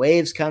watching the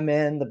waves come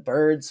in, the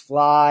birds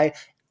fly,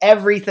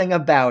 everything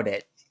about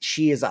it.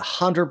 She is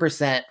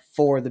 100%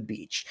 for the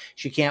beach.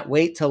 She can't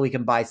wait till we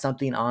can buy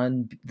something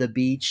on the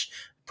beach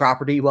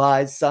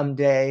property-wise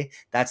someday.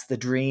 That's the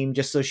dream,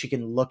 just so she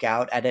can look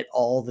out at it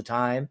all the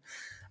time.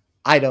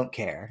 I don't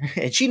care.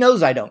 And she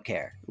knows I don't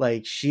care.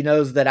 Like, she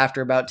knows that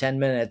after about 10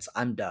 minutes,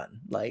 I'm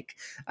done. Like,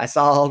 I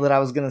saw all that I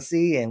was going to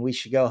see and we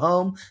should go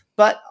home,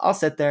 but I'll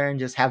sit there and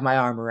just have my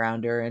arm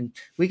around her and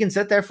we can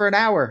sit there for an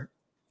hour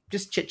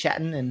just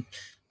chit-chatting and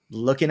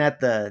looking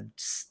at the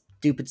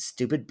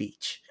stupid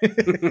beach.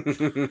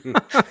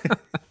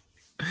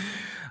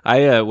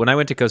 When I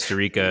went to Costa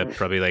Rica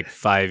probably like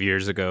 5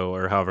 years ago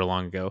or however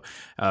long ago,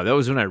 that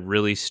was when I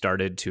really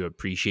started to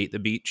appreciate the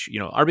beach. You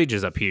know, our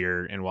beaches up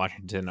here in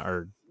Washington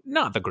are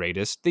not the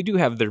greatest. They do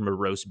have their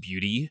morose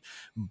beauty,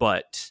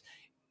 but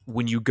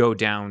when you go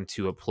down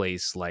to a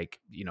place like,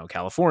 you know,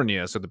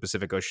 California, so the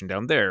Pacific Ocean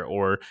down there,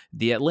 or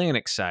the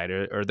Atlantic side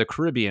or the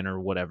Caribbean or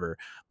whatever.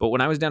 But when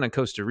I was down in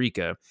Costa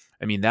Rica,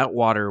 I mean, that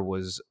water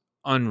was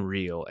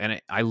unreal. And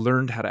I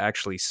learned how to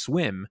actually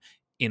swim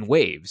in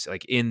waves,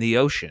 like in the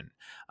ocean.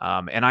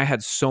 And I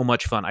had so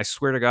much fun. I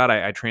swear to God,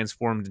 I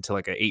transformed into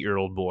like an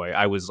 8-year-old boy.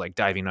 I was like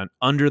diving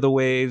under the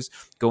waves,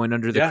 going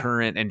under the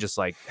current, and just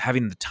like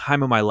having the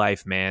time of my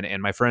life, man.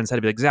 And my friends had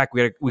to be like, Zach,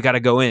 we got to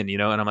go in, you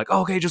know? And I'm like,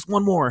 oh, okay, just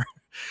one more.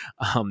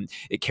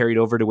 It carried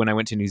over to when I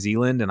went to New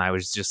Zealand, and I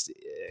was just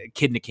a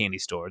kid in a candy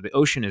store. The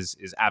ocean is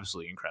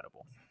absolutely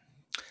incredible.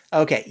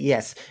 Okay,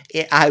 yes,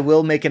 I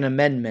will make an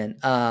amendment.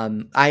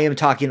 I am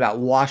talking about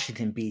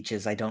Washington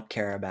beaches I don't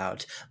care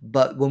about.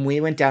 But when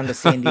we went down to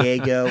San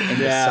Diego in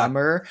the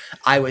summer,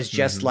 I was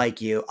just like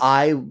you.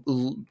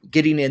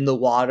 Getting in the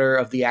water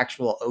of the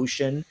actual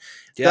ocean.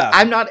 Yeah.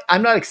 I'm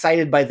not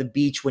excited by the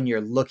beach when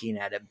you're looking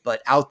at it,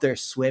 but out there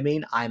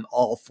swimming, I'm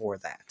all for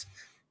that.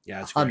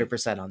 Yeah, it's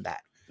 100% on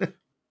that.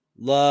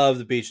 Love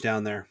the beach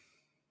down there.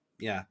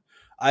 Yeah.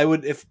 I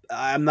would, if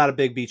I'm not a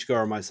big beach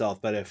goer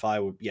myself, but if I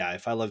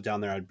lived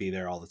down there, I'd be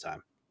there all the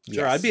time.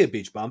 Sure. Yes. I'd be a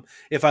beach bum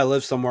if I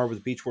lived somewhere with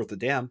a beach worth a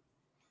damn.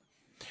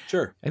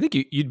 Sure. I think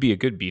you'd be a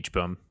good beach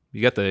bum.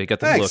 You got the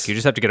look. You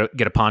just have to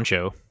get a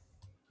poncho.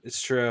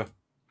 It's true.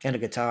 And a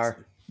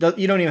guitar.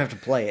 You don't even have to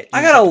play it.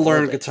 I gotta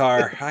learn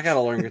guitar.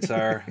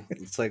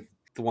 It's like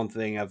the one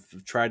thing I've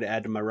tried to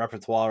add to my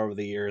repertoire over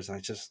the years, and I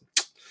just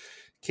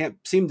can't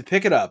seem to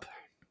pick it up.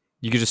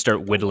 You could just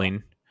start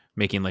whittling,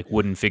 making like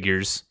wooden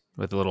figures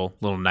with a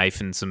little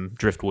knife and some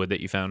driftwood that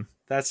you found.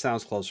 that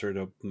sounds closer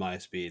to my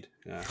speed.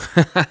 Yeah.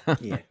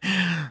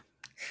 Yeah.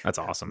 That's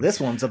awesome. This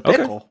one's a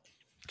pickle.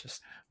 Okay.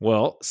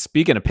 Well,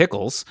 speaking of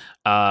pickles,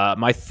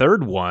 my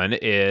third one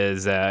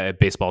is a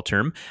baseball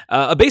term,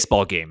 a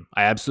baseball game.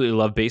 I absolutely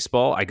love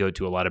baseball. I go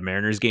to a lot of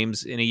Mariners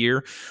games in a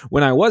year.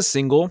 When I was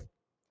single,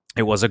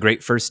 it was a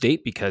great first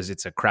date because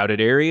it's a crowded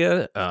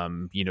area.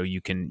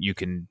 You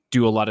can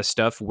do a lot of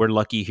stuff. We're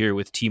lucky here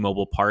with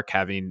T-Mobile Park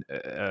having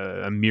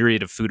a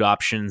myriad of food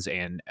options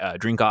and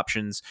drink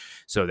options.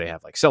 So they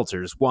have like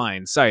seltzers,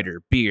 wine,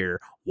 cider,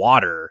 beer,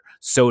 water,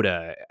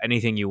 soda,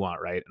 anything you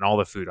want, right? And all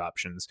the food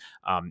options.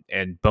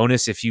 And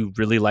bonus if you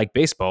really like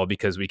baseball,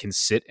 because we can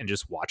sit and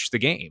just watch the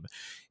game.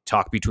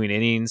 Talk between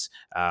innings.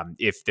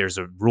 If there's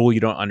a rule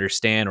you don't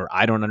understand or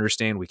I don't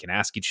understand, we can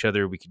ask each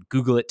other. We can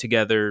Google it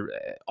together,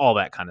 all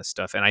that kind of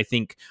stuff. And I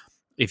think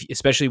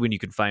especially when you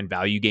can find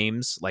value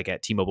games like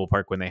at T-Mobile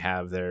Park when they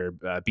have their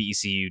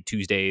BECU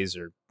Tuesdays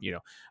or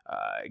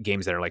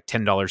games that are like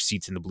 $10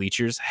 seats in the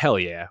bleachers, hell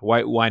yeah,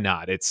 why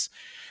not? It's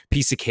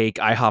piece of cake.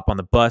 I hop on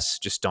the bus,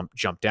 just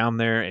jump down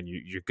there, and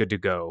you're good to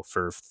go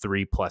for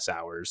 3+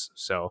 hours.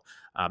 So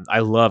I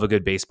love a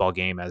good baseball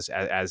game as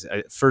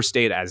a first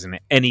date, as in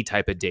any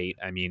type of date.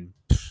 I mean,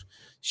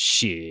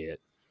 shit.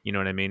 You know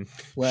what I mean?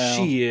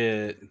 Well,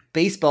 shit.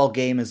 Baseball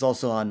game is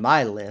also on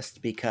my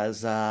list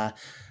because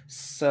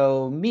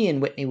so me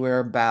and Whitney were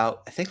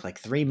about, I think, like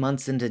 3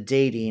 months into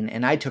dating,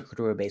 and I took her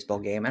to a baseball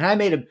game, and I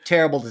made a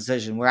terrible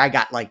decision where I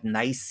got like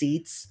nice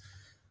seats.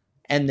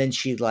 And then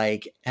she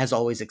like has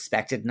always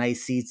expected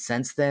nice seats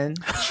since then.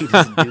 She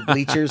doesn't do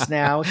bleachers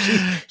now.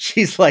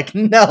 She's like,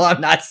 no, I'm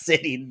not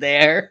sitting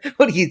there.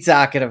 What are you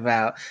talking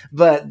about?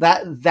 But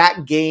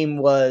that game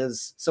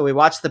was, so we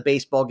watched the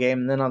baseball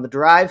game, and then on the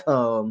drive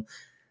home,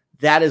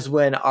 that is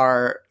when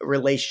our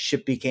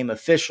relationship became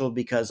official,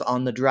 because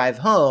on the drive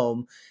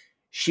home,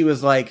 she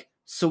was like,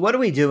 so what are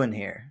we doing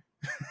here?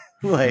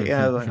 Like, and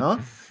I was like, huh?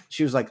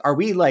 She was like, are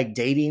we like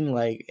dating?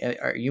 Like,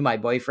 are you my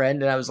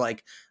boyfriend? And I was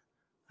like,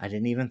 I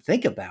didn't even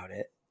think about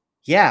it.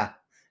 Yeah.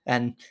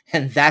 And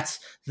that's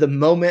the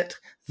moment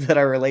that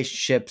our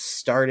relationship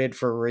started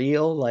for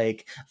real.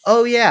 Like,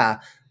 oh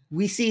yeah,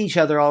 we see each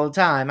other all the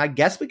time. I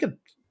guess we could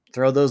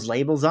throw those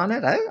labels on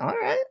it. All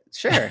right,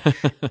 sure.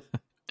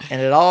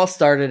 And it all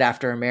started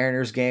after a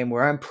Mariners game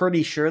where I'm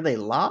pretty sure they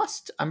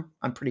lost. I'm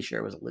pretty sure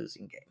it was a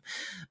losing game.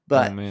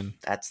 But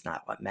that's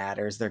not what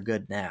matters. They're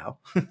good now.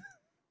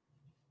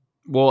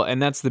 Well,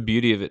 and that's the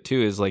beauty of it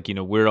too, is like,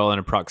 we're all in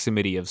a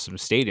proximity of some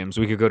stadiums.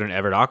 We could go to an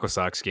Everett Aqua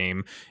Sox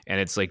game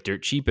and it's like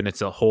dirt cheap and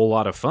it's a whole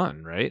lot of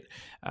fun, right?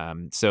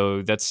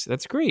 So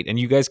that's great. And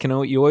you guys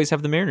you always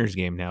have the Mariners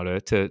game now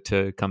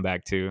to come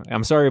back to.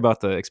 I'm sorry about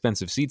the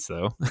expensive seats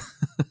though.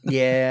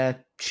 Yeah,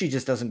 she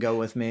just doesn't go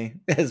with me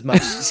as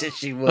much as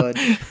she would,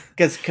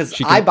 because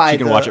she can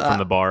watch it from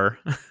the bar.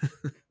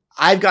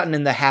 I've gotten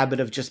in the habit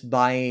of just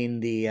buying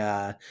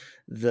the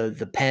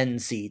pen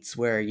seats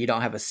where you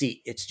don't have a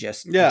seat. It's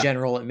just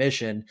general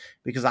admission,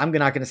 because I'm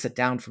not going to sit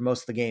down for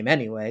most of the game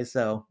anyway.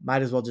 So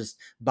might as well just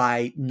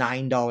buy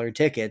 $9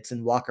 tickets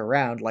and walk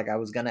around like I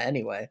was going to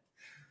anyway.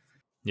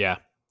 Yeah.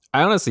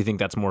 I honestly think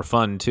that's more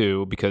fun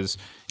too, because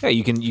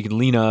you can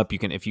lean up, you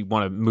can, if you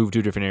want to move to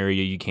a different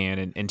area, you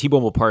can. And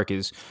T-Mobile Park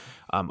is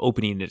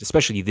opening it,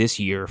 especially this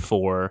year,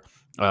 for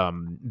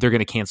they're going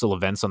to cancel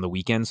events on the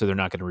weekend, so they're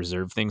not going to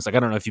reserve things. Like,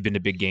 I don't know if you've been to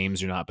big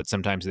games or not, but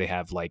sometimes they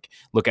have like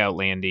Lookout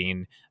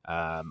Landing,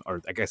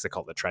 or I guess they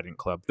call it the Trident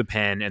Club, the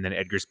Pen, and then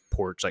Edgar's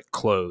Porch like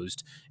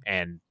closed,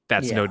 and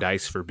that's no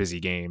dice for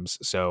busy games.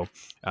 So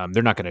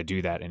they're not going to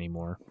do that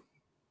anymore.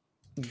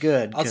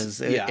 Good, because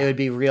it would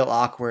be real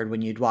awkward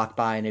when you'd walk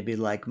by and it'd be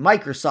like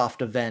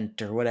Microsoft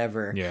event or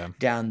whatever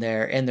down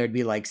there, and there'd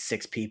be like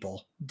 6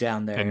 people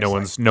down there, and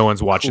no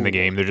one's watching the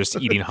game. They're just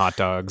eating hot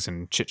dogs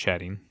and chit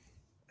chatting.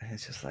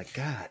 It's just like,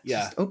 God,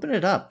 just open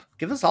it up.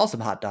 Give us all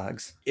some hot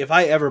dogs. If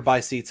I ever buy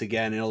seats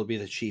again, it'll be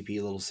the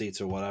cheapy little seats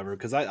or whatever,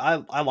 because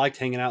I liked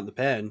hanging out in the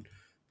Pen,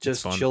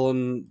 just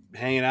chilling,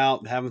 hanging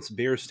out, having some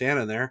beer,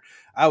 standing there.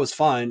 I was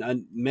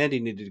fine. Mandy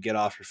needed to get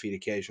off her feet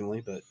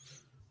occasionally, but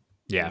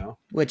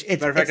which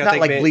it's not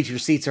like bleacher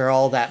seats are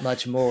all that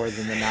much more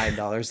than the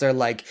 $9. They're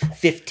like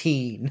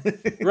 15.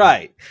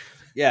 Right.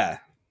 Yeah.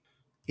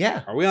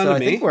 Yeah. Are we on to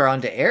me? I think we're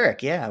on to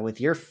Eric. Yeah,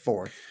 with your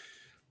 4th.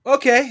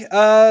 Okay.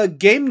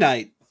 Game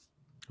night.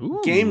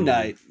 Ooh. Game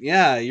night.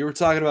 Yeah, you were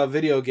talking about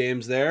video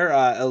games there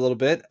a little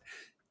bit.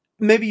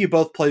 Maybe you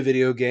both play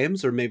video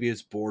games, or maybe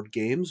it's board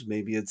games.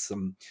 Maybe it's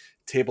some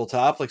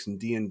tabletop, like some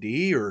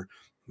D&D, or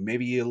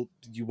maybe you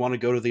want to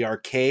go to the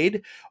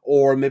arcade,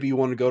 or maybe you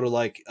want to go to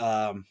like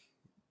a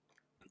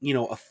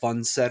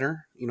fun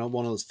center,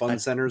 one of those fun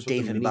centers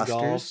with the mini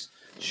golf.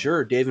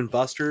 Sure, Dave and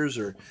Buster's,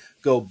 or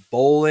go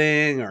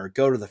bowling, or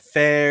go to the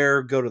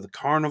fair, go to the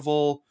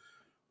carnival,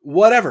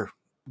 whatever.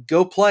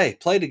 Go play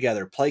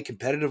together, play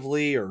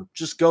competitively, or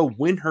just go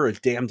win her a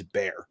damned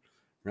bear,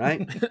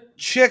 right?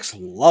 Chicks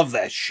love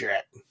that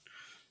shit.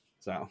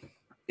 So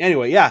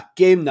anyway,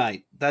 game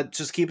night.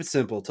 Just keep it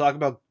simple. Talk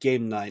about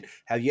game night.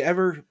 Have you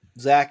ever,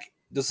 Zach,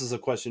 this is a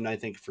question I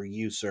think for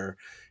you, sir.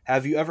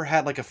 Have you ever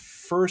had like a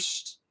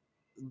first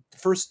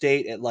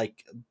date at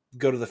like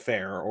go to the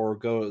fair or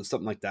go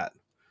something like that?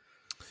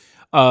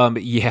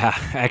 Yeah,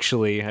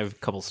 actually, I have a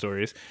couple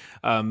stories.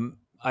 Good.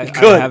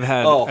 I've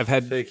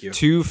had thank you.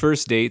 2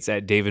 first dates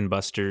at Dave and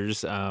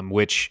Buster's,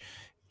 which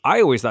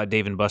I always thought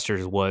Dave and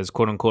Buster's was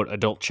quote unquote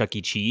adult Chuck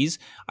E. Cheese.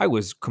 I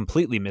was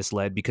completely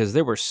misled because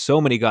there were so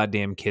many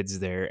goddamn kids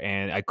there,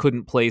 and I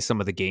couldn't play some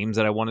of the games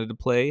that I wanted to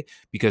play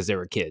because there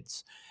were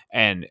kids.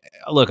 And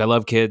look, I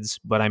love kids,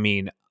 but I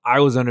mean, I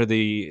was under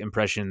the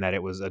impression that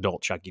it was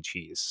adult Chuck E.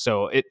 Cheese.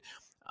 So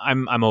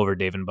I'm over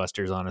Dave and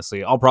Buster's,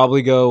 honestly. I'll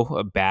probably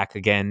go back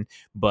again,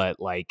 but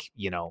like,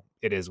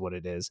 it is what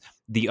it is.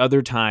 The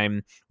other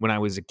time when I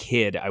was a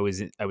kid, I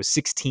was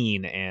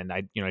 16 and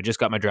I just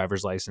got my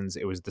driver's license.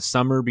 It was the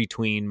summer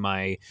between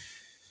my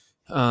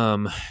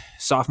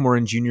sophomore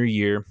and junior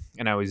year,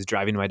 and I was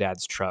driving my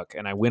dad's truck,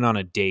 and I went on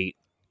a date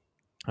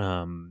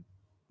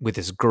with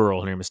this girl.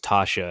 Her name was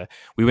Tasha.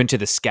 We went to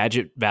the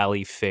Skagit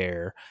County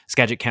Fair.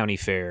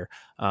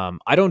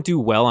 I don't do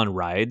well on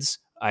rides.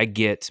 I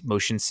get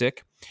motion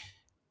sick.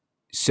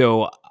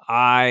 So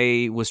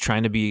I was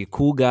trying to be a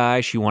cool guy.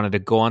 She wanted to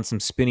go on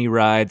some spinny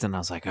rides, and I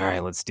was like, all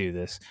right, let's do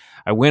this.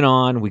 I went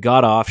on, we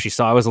got off. She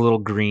saw I was a little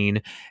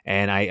green,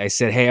 and I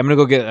said, hey, I'm going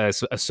to go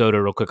get a soda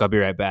real quick. I'll be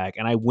right back.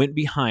 And I went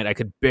behind. I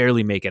could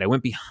barely make it. I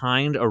went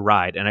behind a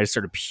ride, and I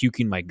puking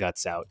puking my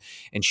guts out.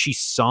 And she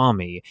saw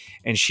me,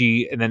 and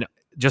then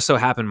just so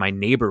happened my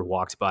neighbor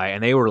walked by,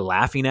 and they were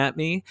laughing at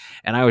me,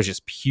 and I was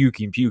just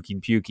puking.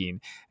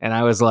 And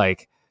I was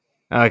like,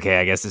 okay,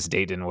 I guess this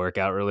date didn't work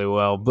out really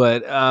well,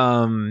 but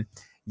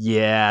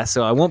yeah.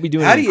 So I won't be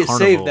doing. How do you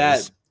save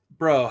that,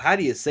 bro? How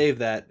do you save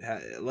that?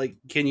 Like,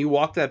 can you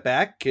walk that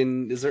back?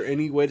 Is there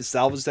any way to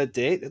salvage that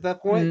date at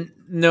that point?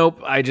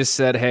 Nope. I just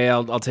said, hey,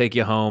 I'll take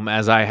you home.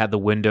 As I had the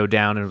window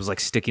down and was like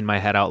sticking my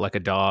head out like a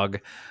dog.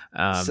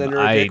 Send her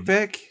a dick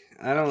pic.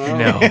 I don't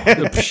know.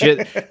 No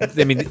shit.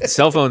 I mean,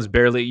 cell phones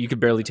you could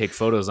barely take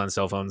photos on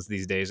cell phones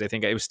these days. I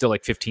think it was still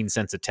like 15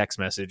 cents a text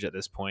message at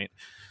this point.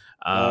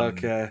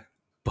 Okay.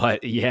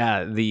 But yeah,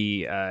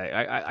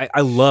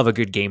 I love a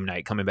good game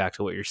night, coming back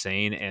to what you're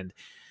saying. And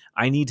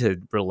I need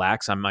to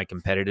relax on my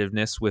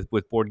competitiveness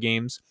with board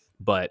games.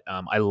 But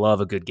I love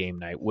a good game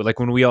night. Like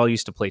when we all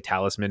used to play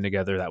Talisman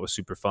together, that was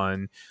super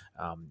fun.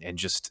 And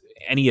just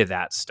any of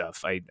that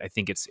stuff. I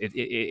think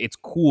it's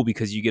cool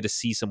because you get to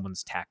see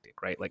someone's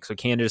tactic, right? Like, so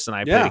Candace and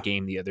I played a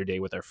game the other day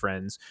with our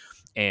friends,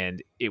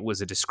 and it was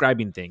a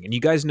describing thing. And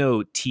you guys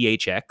know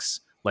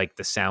THX, like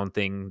the sound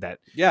thing that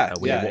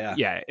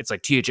it's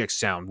like THX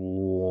sound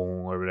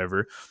or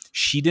whatever.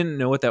 She didn't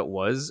know what that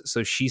was,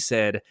 so she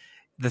said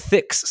the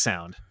thick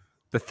sound.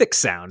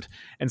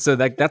 And so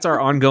that's our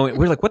ongoing.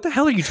 We're like, what the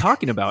hell are you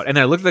talking about? And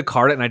I looked at the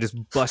card and I just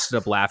busted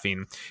up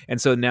laughing.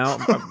 And so now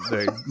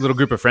the little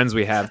group of friends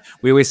we have,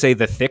 we always say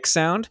the thick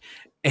sound.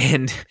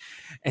 And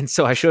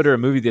so I showed her a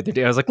movie the other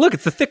day. I was like, look,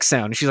 it's the thick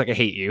sound. And she's like, I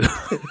hate you.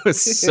 It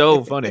was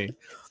so funny.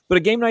 But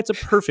a game night's a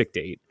perfect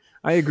date.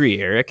 I agree,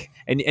 Eric.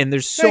 And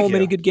there's so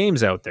many good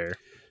games out there.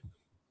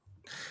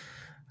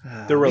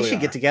 We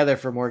should get together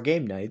for more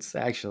game nights,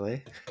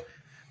 actually.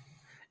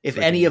 If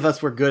any of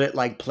us were good at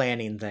like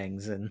planning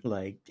things and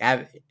like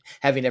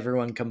having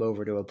everyone come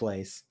over to a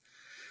place.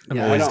 I'm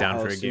always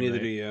down for a game night.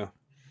 Neither do you.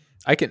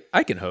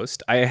 I can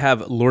host. I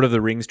have Lord of the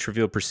Rings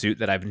Trivial Pursuit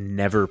that I've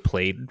never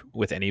played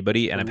with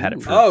anybody, and I've had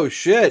it for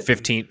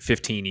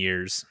 15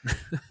 years.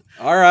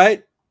 All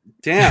right.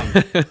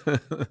 Damn.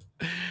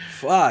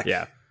 Fuck.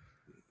 Yeah.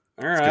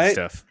 All right. Good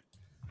stuff.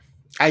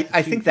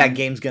 I think that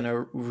game's going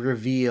to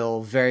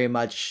reveal very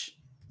much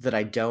that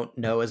I don't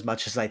know as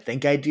much as I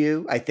think I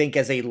do. I think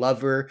as a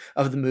lover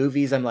of the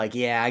movies, I'm like,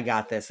 yeah, I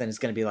got this. And it's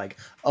going to be like,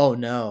 oh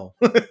no,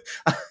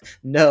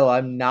 no,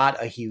 I'm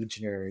not a huge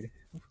nerd.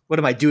 What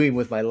am I doing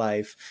with my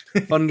life?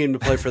 Fun game to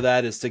play for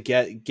that is to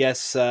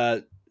guess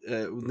the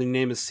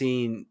name of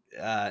scene,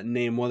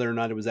 name whether or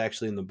not it was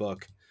actually in the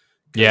book.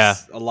 Yeah.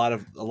 A lot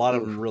of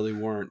them really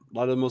weren't. A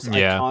lot of the most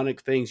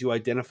iconic things you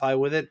identify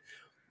with it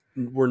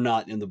were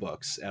not in the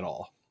books at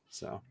all.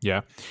 So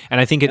yeah,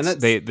 and I think it's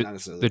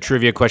the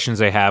trivia questions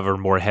they have are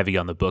more heavy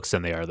on the books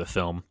than they are the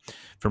film,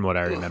 from what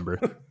I remember.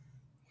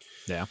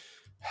 Yeah,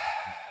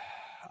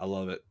 I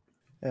love it.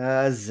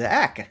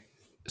 Zach.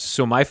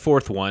 So my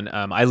fourth one,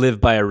 I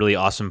live by a really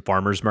awesome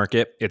farmers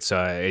market. It's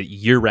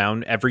year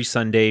round, every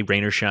Sunday,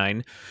 rain or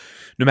shine.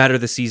 No matter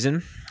the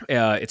season,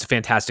 it's a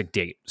fantastic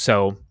date.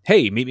 So,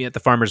 hey, meet me at the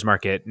farmer's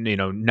market,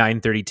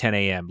 9:30, 10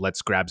 a.m.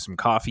 Let's grab some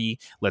coffee.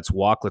 Let's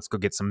walk. Let's go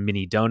get some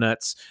mini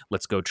donuts.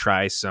 Let's go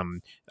try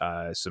some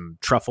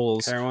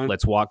truffles. Heroin.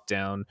 Let's walk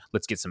down.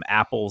 Let's get some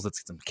apples. Let's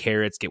get some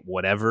carrots, get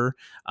whatever.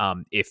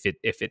 If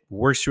it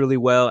works really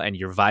well and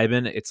you're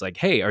vibing, it's like,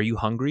 hey, are you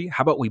hungry?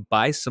 How about we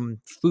buy some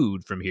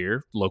food from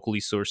here, locally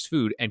sourced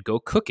food, and go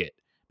cook it?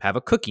 Have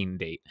a cooking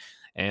date.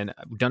 And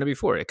I've done it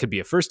before. It could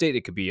be a first date.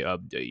 It could be a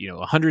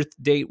 100th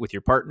date with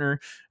your partner.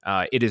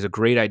 It is a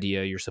great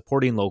idea. You're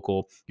supporting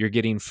local. You're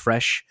getting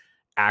fresh,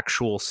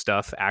 actual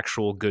stuff,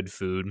 actual good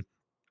food.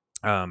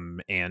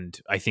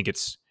 And I think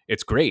it's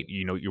great.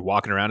 You're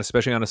walking around,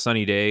 especially on a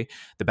sunny day.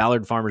 The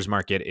Ballard Farmers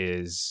Market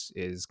is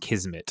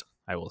kismet.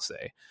 I will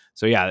say.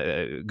 So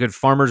yeah, good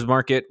farmer's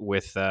market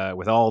with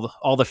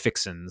all the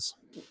fixins.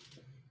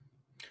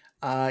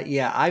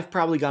 Yeah, I've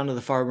probably gone to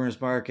the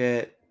farmer's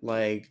market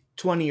like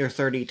 20 or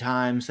 30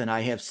 times and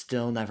I have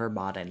still never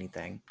bought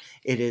anything.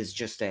 It is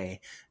just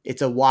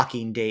it's a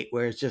walking date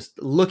where it's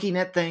just looking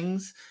at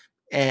things.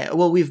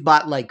 Well, we've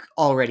bought like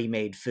already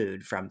made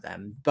food from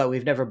them, but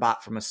we've never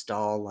bought from a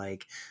stall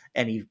like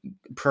any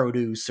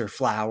produce or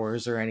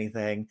flowers or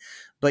anything.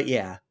 But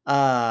yeah,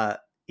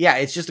 yeah,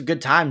 it's just a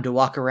good time to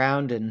walk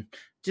around and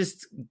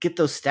just get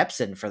those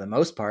steps in for the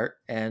most part,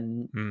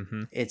 and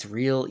it's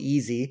real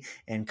easy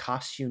and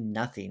costs you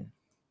nothing.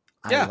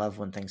 I love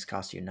when things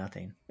cost you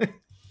nothing.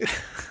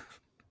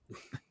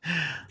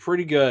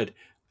 Pretty good.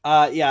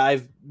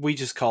 We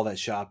just call that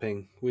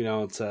shopping. We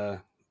don't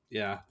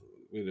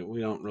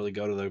we don't really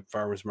go to the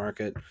farmer's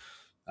market.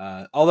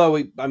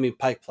 Although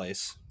Pike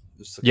Place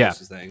is the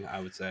closest thing,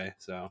 I would say.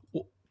 So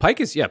Pike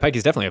is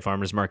definitely a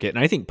farmer's market, and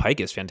I think Pike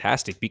is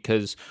fantastic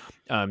because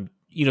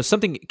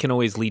something can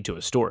always lead to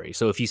a story.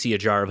 So if you see a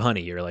jar of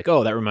honey, you're like,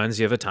 oh, that reminds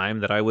you of a time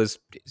that I was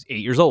 8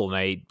 years old and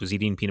I was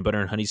eating peanut butter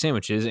and honey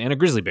sandwiches and a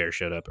grizzly bear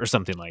showed up or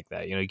something like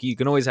that. You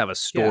can always have a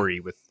story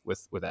with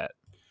that.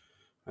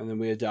 And then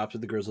we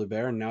adopted the grizzly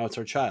bear and now it's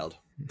our child.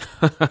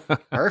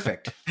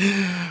 Perfect.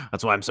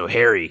 That's why I'm so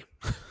hairy.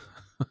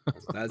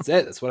 That's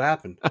it. That's what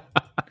happened.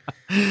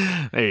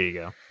 There you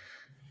go.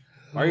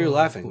 Why are you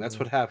laughing? That's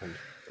what happened.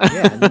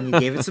 Yeah, and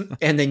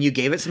then you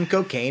gave it some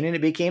cocaine, and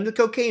it became the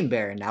Cocaine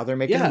Bear. And now they're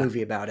making a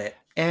movie about it,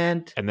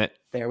 and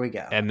there we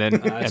go. And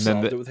then I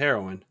solved it with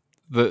heroin.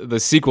 The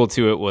sequel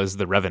to it was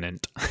The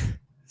Revenant.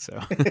 So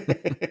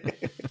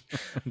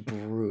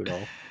brutal.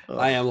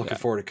 I am looking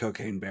forward to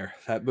Cocaine Bear.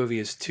 That movie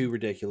is too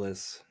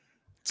ridiculous.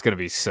 It's gonna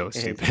be so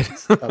stupid.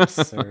 It's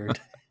absurd.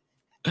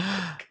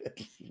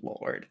 Good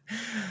Lord.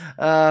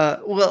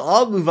 Well,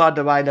 I'll move on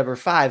to my number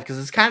 5 because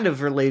it's kind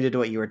of related to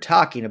what you were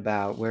talking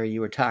about, where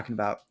you were talking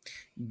about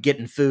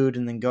getting food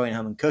and then going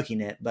home and cooking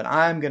it. But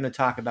I'm going to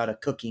talk about a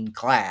cooking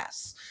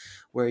class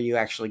where you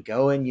actually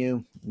go and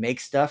you make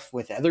stuff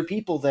with other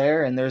people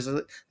there, and there's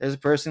a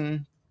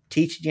person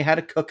teaching you how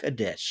to cook a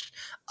dish.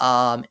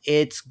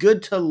 It's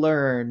good to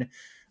learn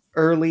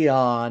early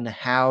on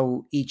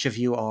how each of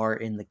you are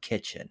in the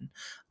kitchen.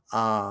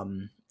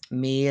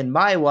 Me and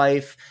my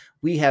wife,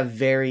 we have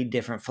very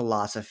different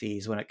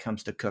philosophies when it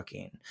comes to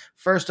cooking.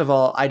 First of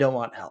all, I don't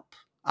want help.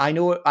 I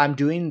know I'm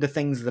doing the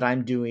things that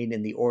I'm doing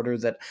in the order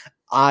that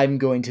I'm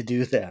going to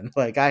do them.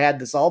 Like, I had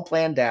this all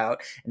planned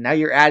out, and now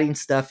you're adding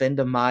stuff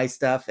into my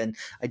stuff, and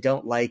I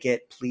don't like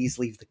it. Please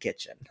leave the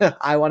kitchen.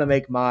 I want to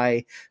make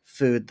my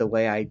food the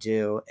way I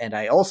do, and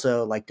I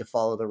also like to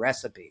follow the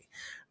recipe.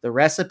 The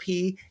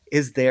recipe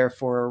is there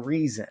for a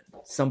reason.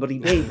 Somebody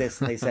made this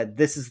and they said,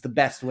 this is the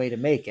best way to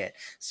make it.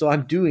 So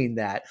I'm doing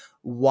that.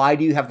 Why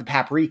do you have the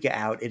paprika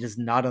out? It is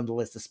not on the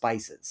list of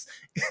spices.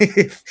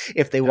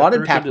 if they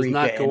wanted paprika does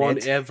not go on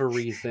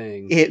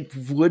everything. It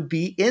would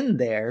be in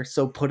there.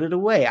 So put it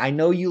away. I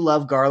know you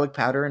love garlic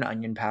powder and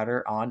onion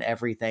powder on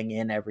everything,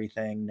 in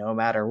everything, no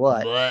matter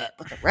what.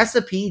 But the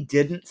recipe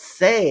didn't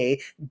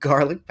say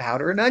garlic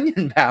powder and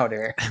onion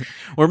powder.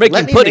 We're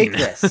making pudding. Make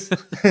this.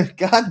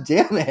 God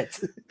damn it.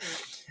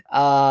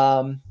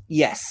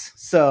 Yes.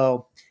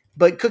 So,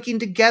 but cooking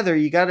together,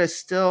 you got to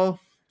still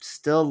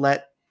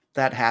let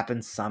that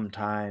happen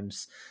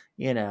sometimes,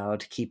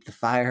 to keep the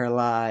fire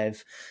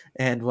alive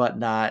and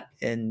whatnot,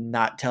 and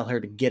not tell her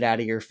to get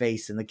out of your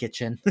face in the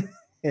kitchen,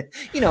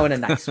 in a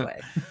nice way.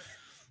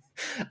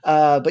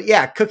 But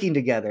yeah, cooking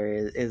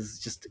together is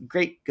just a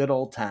great, good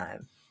old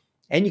time,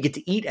 and you get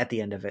to eat at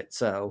the end of it.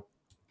 So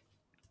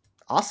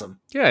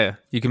awesome. Yeah.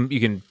 You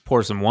can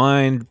pour some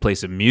wine, play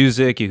some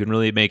music. You can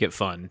really make it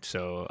fun.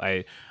 So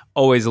I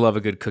always love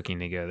a good cooking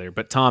together.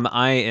 But Tom,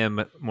 I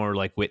am more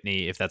like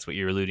Whitney, if that's what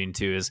you're alluding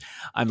to, is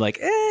I'm like,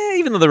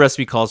 even though the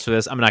recipe calls for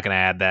this, I'm not going to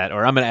add that,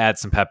 or I'm going to add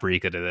some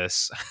paprika to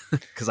this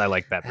because I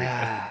like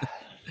paprika.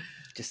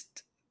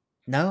 Just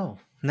no.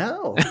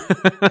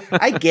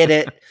 I get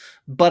it,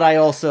 but I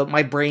also,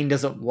 my brain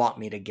doesn't want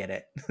me to get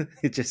it.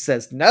 It just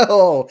says,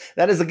 no,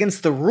 that is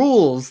against the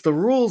rules. The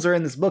rules are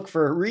in this book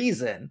for a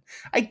reason.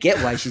 I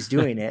get why she's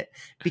doing it,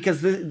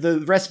 because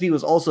the recipe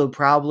was also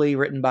probably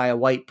written by a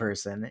white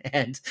person,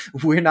 and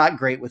we're not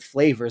great with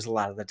flavors a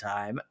lot of the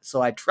time,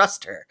 so I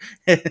trust her.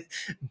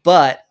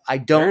 But I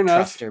don't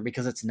trust her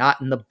because it's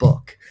not in the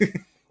book.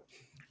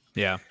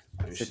 Yeah.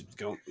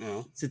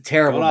 It's a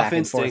terrible back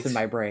and forth in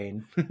my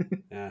brain.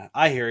 Yeah,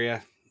 I hear you.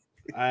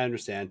 I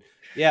understand.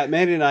 Yeah,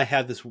 Mandy and I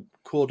have this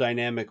cool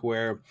dynamic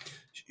where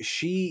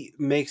she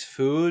makes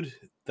food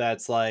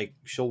that's like,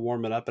 she'll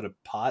warm it up in a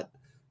pot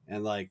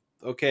and like,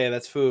 okay,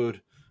 that's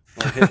food.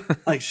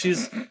 Like she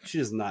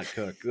does not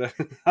cook.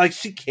 Like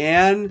she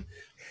can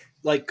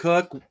like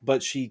cook,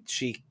 but she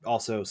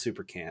also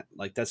super can't.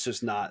 Like that's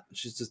just not.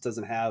 She just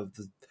doesn't have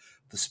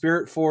the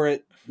spirit for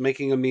it.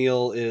 Making a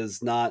meal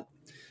is not.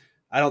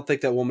 I don't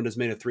think that woman has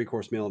made a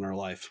 3-course meal in her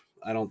life.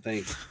 I don't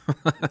think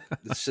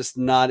it's just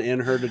not in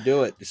her to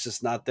do it. It's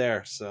just not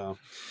there. So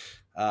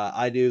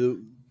I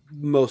do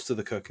most of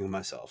the cooking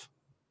myself.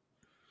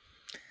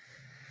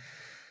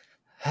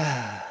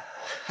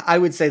 I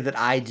would say that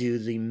I do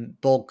the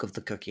bulk of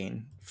the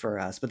cooking for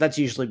us, but that's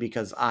usually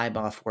because I'm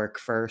off work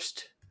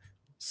first.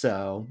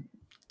 So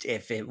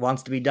if it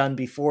wants to be done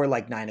before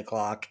like 9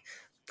 o'clock,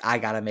 I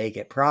gotta make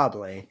it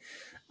probably.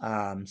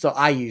 So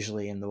I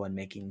usually am the one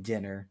making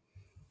dinner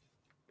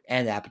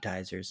and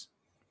appetizers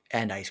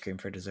and ice cream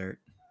for dessert.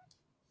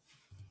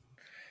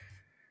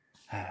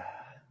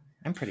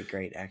 I'm pretty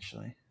great,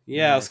 actually.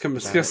 Yeah, I was going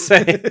to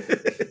say.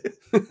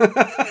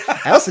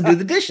 I also do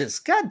the dishes.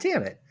 God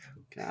damn it!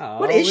 Golly.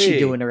 What is she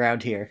doing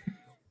around here?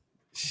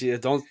 She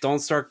don't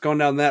start going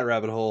down that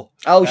rabbit hole.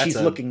 Oh, she's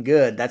looking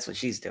good. That's what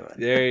she's doing.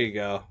 There you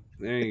go.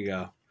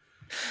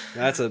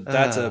 That's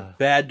a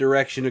bad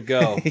direction to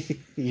go.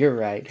 You're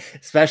right,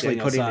 especially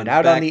Daniel putting it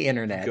out on the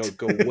internet.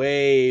 Go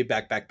way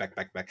back.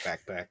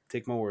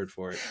 Take my word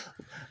for it.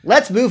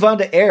 Let's move on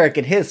to Eric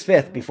and his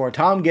fifth before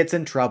Tom gets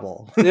in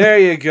trouble. There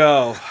you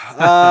go.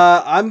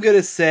 I'm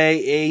gonna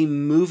say a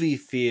movie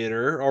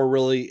theater, or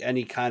really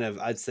any kind of,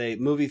 I'd say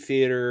movie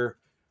theater,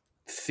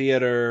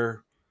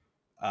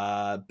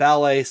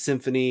 ballet,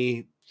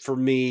 symphony. For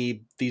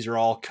me, these are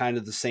all kind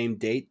of the same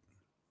date.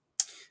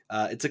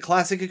 It's a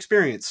classic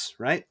experience,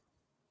 right?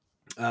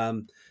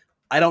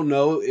 I don't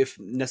know if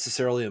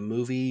necessarily a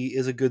movie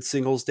is a good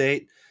singles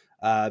date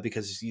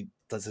because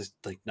that's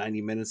like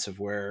 90 minutes of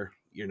where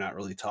you're not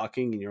really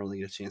talking and you only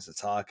get a chance to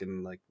talk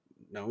and like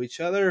know each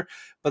other.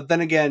 But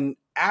then again,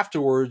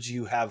 afterwards,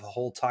 you have a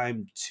whole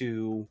time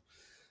to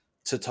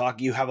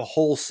talk. You have a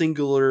whole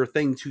singular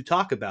thing to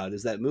talk about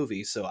is that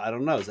movie. So I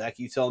don't know, Zach,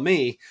 you tell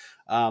me.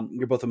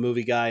 You're both a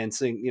movie guy and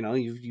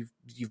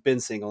you've been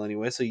single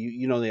anyway, so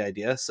you know the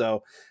idea.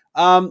 So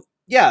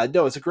yeah,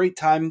 no, it's a great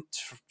time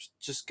to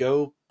just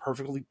go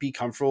perfectly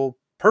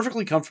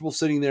comfortable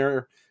sitting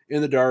there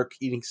in the dark,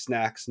 eating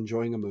snacks,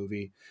 enjoying a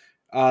movie.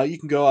 You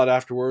can go out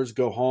afterwards,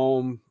 go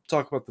home,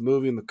 talk about the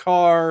movie in the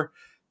car,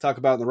 talk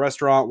about it in the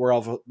restaurant,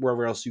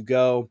 wherever else you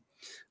go.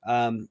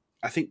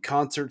 I think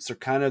concerts are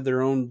kind of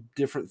their own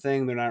different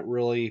thing. They're not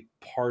really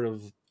part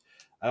of,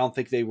 I don't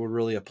think they would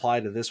really apply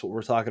to this, what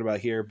we're talking about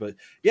here. But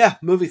yeah,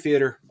 movie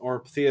theater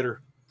or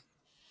theater.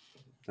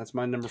 That's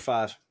my number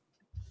 5.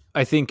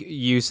 I think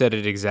you said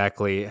it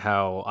exactly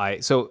how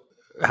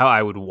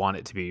I would want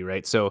it to be,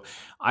 right? So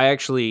I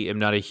actually am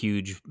not a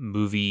huge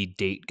movie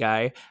date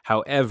guy.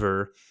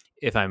 However,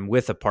 if I'm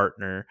with a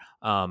partner,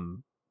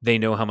 they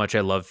know how much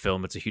I love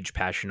film. It's a huge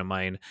passion of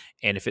mine.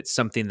 And if it's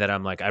something that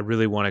I'm like, I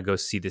really want to go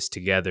see this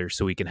together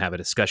so we can have a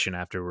discussion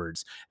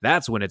afterwards,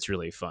 that's when it's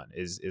really fun.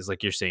 Is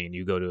like you're saying,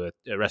 you go to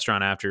a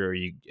restaurant after, or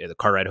you the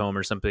car ride home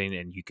or something,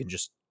 and you can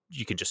just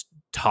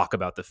talk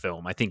about the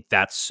film. I think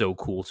that's so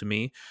cool to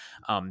me.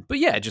 But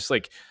yeah, just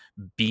like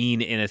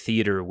being in a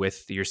theater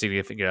with your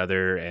significant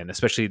other, and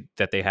especially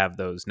that they have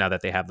those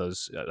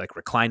like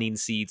reclining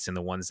seats and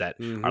the ones that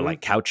are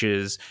like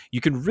couches,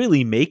 you can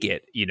really make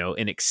it,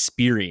 an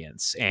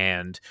experience.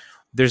 And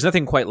there's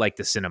nothing quite like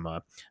the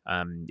cinema.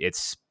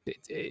 It's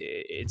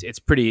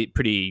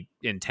pretty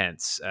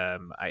intense.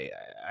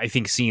 I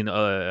think seeing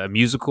a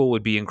musical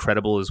would be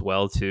incredible as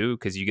well too,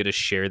 because you get to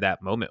share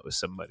that moment with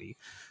somebody.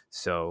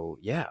 So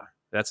yeah,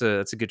 that's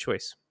a good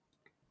choice.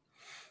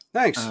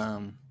 Thanks.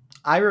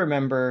 I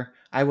remember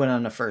I went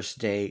on a first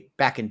date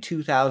back in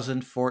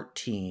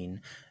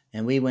 2014,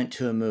 and we went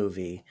to a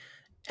movie.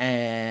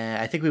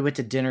 And I think we went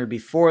to dinner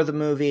before the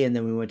movie, and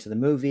then we went to the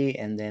movie,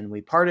 and then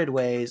we parted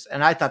ways.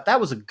 And I thought that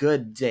was a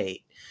good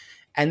date.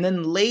 And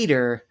then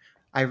later,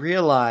 I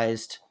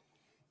realized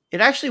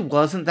it actually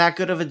wasn't that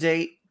good of a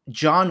date.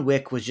 John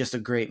Wick was just a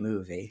great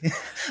movie.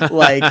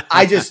 Like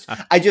I just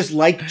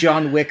liked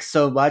John Wick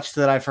so much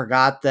that I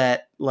forgot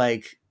that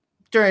like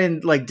during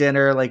like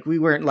dinner, like we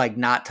weren't like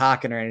not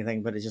talking or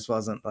anything, but it just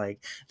wasn't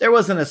like there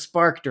wasn't a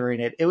spark during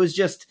it. It was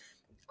just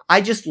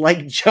I just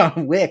liked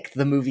John Wick,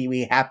 the movie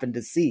we happened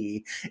to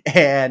see,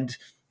 and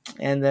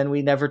then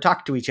we never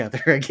talked to each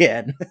other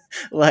again.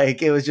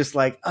 Like it was just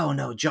like, oh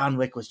no, John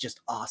Wick was just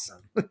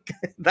awesome.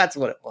 That's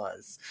what it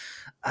was.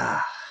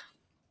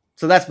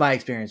 So that's my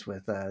experience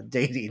with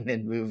dating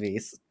in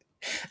movies.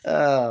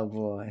 Oh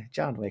boy,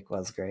 John Wick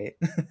was great.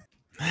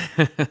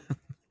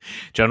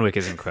 John Wick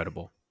is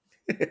incredible.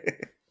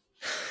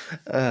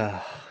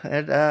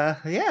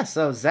 Yeah,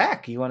 so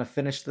Zach, you want to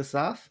finish this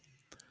off?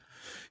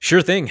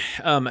 Sure thing.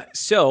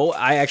 So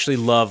I actually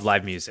love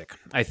live music.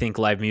 I think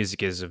live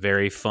music is a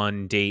very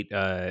fun date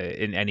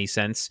in any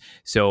sense.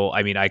 So,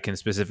 I mean, I can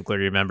specifically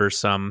remember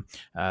some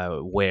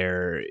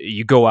where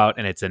you go out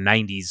and it's a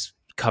 90s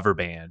cover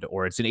band,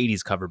 or it's an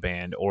 80s cover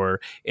band,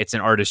 or it's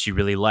an artist you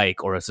really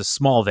like, or it's a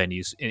small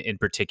venues in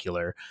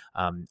particular.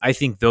 I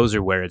think those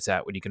are where it's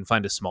at, when you can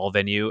find a small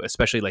venue,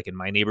 especially like in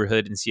my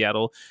neighborhood in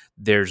Seattle,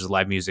 there's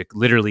live music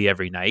literally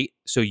every night.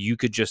 So you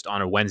could just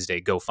on a Wednesday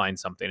go find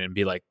something and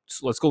be like,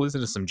 let's go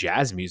listen to some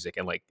jazz music.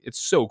 And like, it's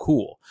so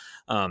cool.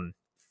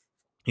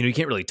 You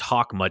can't really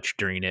talk much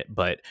during it,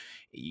 but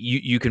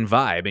you can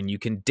vibe and you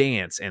can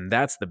dance. And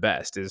that's the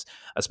best, is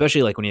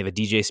especially like when you have a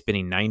DJ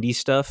spinning 90s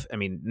stuff. I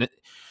mean,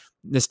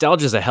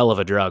 nostalgia is a hell of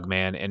a drug,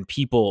 man, and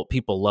people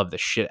love the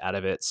shit out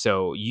of it.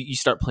 So you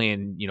start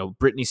playing,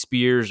 Britney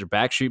Spears or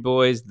Backstreet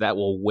Boys, that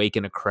will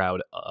waken a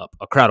crowd up,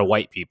 a crowd of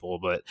white people,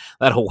 but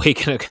that'll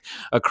waken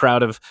a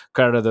crowd of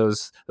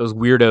those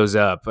weirdos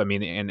up. I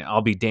mean, and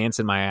I'll be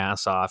dancing my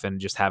ass off and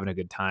just having a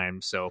good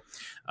time. So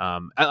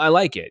I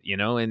like it,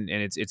 and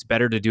it's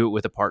better to do it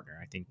with a partner.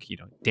 I think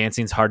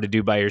dancing's hard to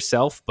do by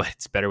yourself, but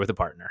it's better with a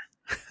partner.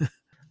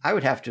 I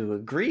would have to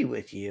agree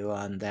with you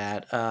on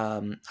that.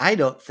 I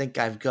don't think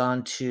I've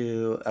gone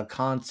to a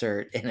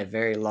concert in a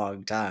very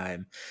long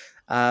time.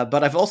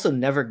 But I've also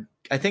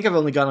I think I've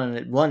only gone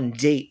on one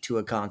date to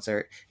a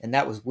concert, and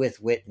that was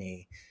with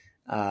Whitney.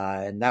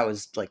 And that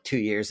was like 2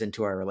 years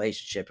into our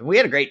relationship. And we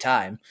had a great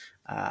time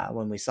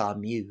when we saw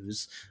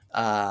Muse.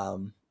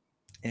 And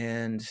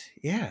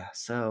yeah,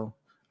 so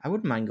I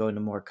wouldn't mind going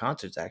to more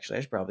concerts, actually.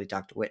 I should probably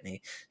talk to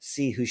Whitney,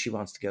 see who she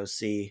wants to go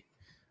see.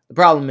 The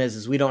problem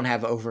is we don't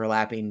have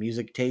overlapping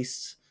music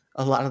tastes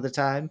a lot of the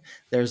time.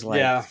 There's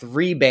like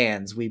 3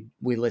 bands we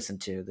listen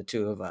to, the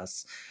two of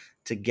us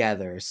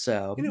together.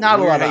 So not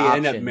a lot of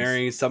options. You end up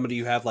marrying somebody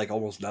you have like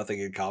almost nothing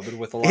in common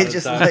with a lot of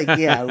just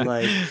time.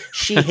 Like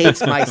she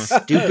hates my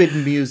stupid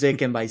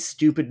music and my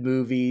stupid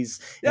movies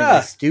and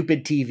my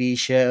stupid TV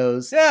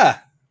shows. Yeah.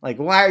 Like,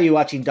 why are you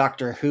watching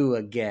Doctor Who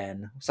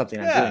again?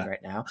 Something I'm doing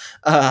right now.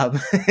 And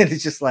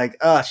it's just like,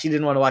 she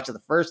didn't want to watch it the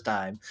first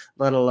time,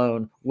 let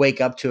alone wake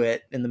up to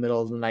it in the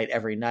middle of the night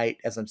every night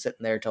as I'm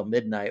sitting there till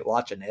midnight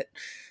watching it.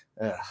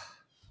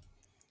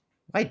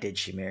 Why did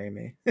she marry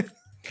me?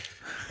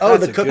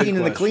 The cooking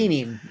and the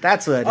cleaning.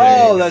 That's what it is.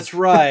 Oh, that's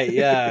right.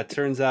 Yeah, it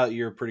turns out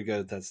you're pretty good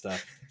at that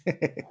stuff.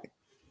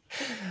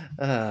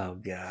 Oh,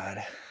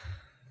 God.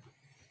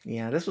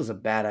 Yeah, this was a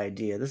bad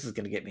idea. This is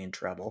going to get me in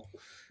trouble.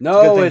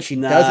 No, it's she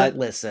not. Doesn't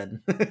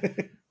listen.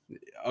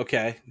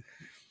 Okay.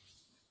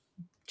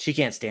 She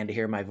can't stand to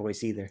hear my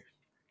voice either.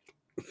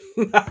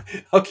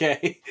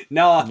 Okay.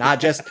 No,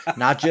 not just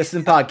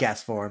in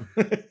podcast form.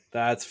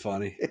 That's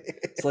funny.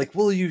 It's like,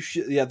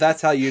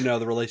 that's how you know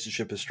the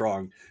relationship is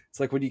strong. It's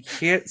like when you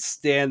can't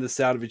stand the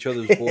sound of each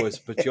other's voice,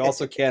 but you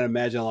also can't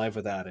imagine life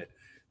without it.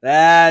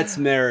 That's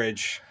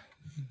marriage.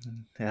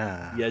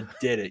 You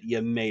did it.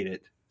 You made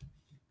it.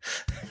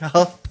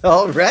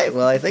 All right.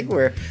 Well, I think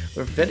we're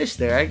finished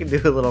there. I can do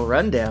a little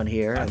rundown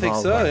here. I think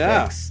so.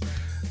 Yeah. Picks.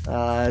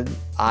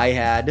 I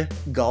had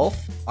golf,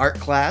 art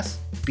class,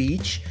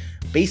 beach,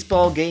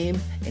 baseball game,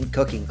 and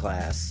cooking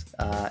class.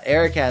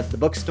 Eric had the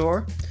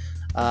bookstore,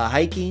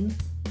 hiking,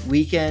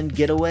 weekend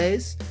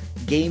getaways,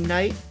 game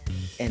night,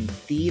 and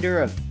theater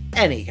of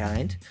any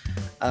kind.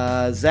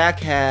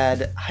 Zach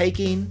had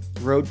hiking,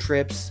 road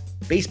trips,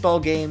 baseball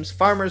games,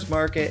 farmers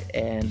market,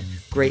 and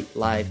great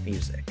live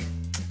music.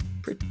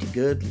 Pretty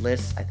good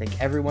list. I think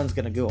everyone's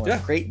going to go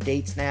on great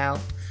dates now,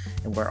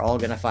 and we're all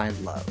going to find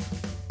love.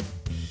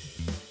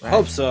 Right?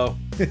 Hope so.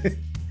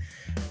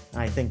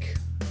 I think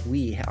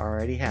we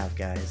already have,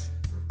 guys.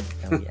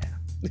 Oh,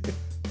 yeah.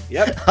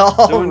 Yep.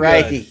 All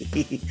righty.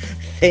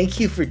 Thank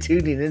you for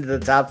tuning into the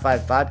Top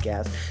 5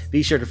 podcast.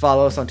 Be sure to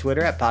follow us on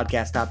Twitter at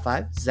Podcast Top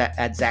 5,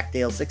 at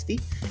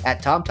ZachDale60,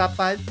 at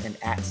TomTop5, and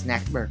at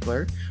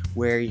SnackMerkler,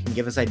 where you can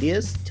give us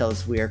ideas, tell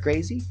us if we are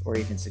crazy, or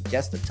even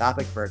suggest a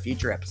topic for a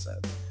future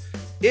episode.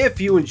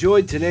 If you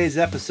enjoyed today's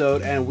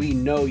episode, and we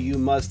know you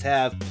must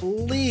have,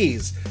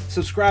 please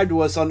subscribe to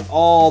us on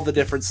all the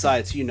different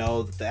sites.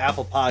 The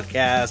Apple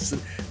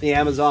Podcasts, the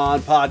Amazon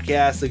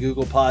Podcasts, the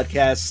Google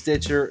Podcasts,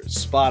 Stitcher,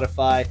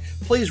 Spotify.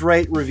 Please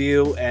rate,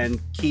 review,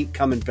 and keep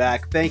coming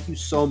back. Thank you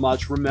so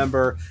much.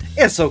 Remember,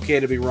 it's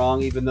okay to be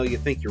wrong, even though you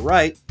think you're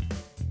right.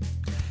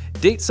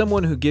 Date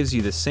someone who gives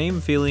you the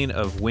same feeling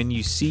of when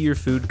you see your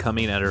food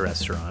coming at a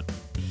restaurant.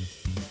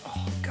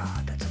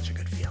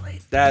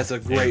 That's a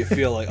great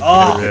feeling.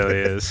 Oh, it really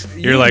is.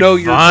 You're like,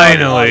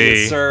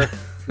 finally, sir.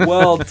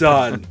 Well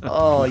done.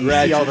 Oh, you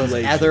see all those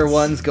other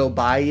ones go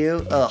by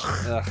you?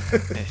 Ugh.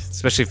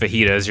 Especially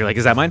fajitas. You're like,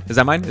 is that mine? Is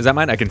that mine? Is that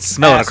mine? I can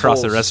smell it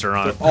across the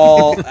restaurant. They're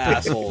all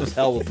assholes.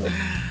 Hell with them.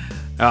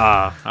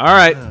 All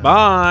right.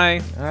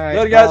 Bye. All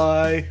right.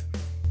 Bye.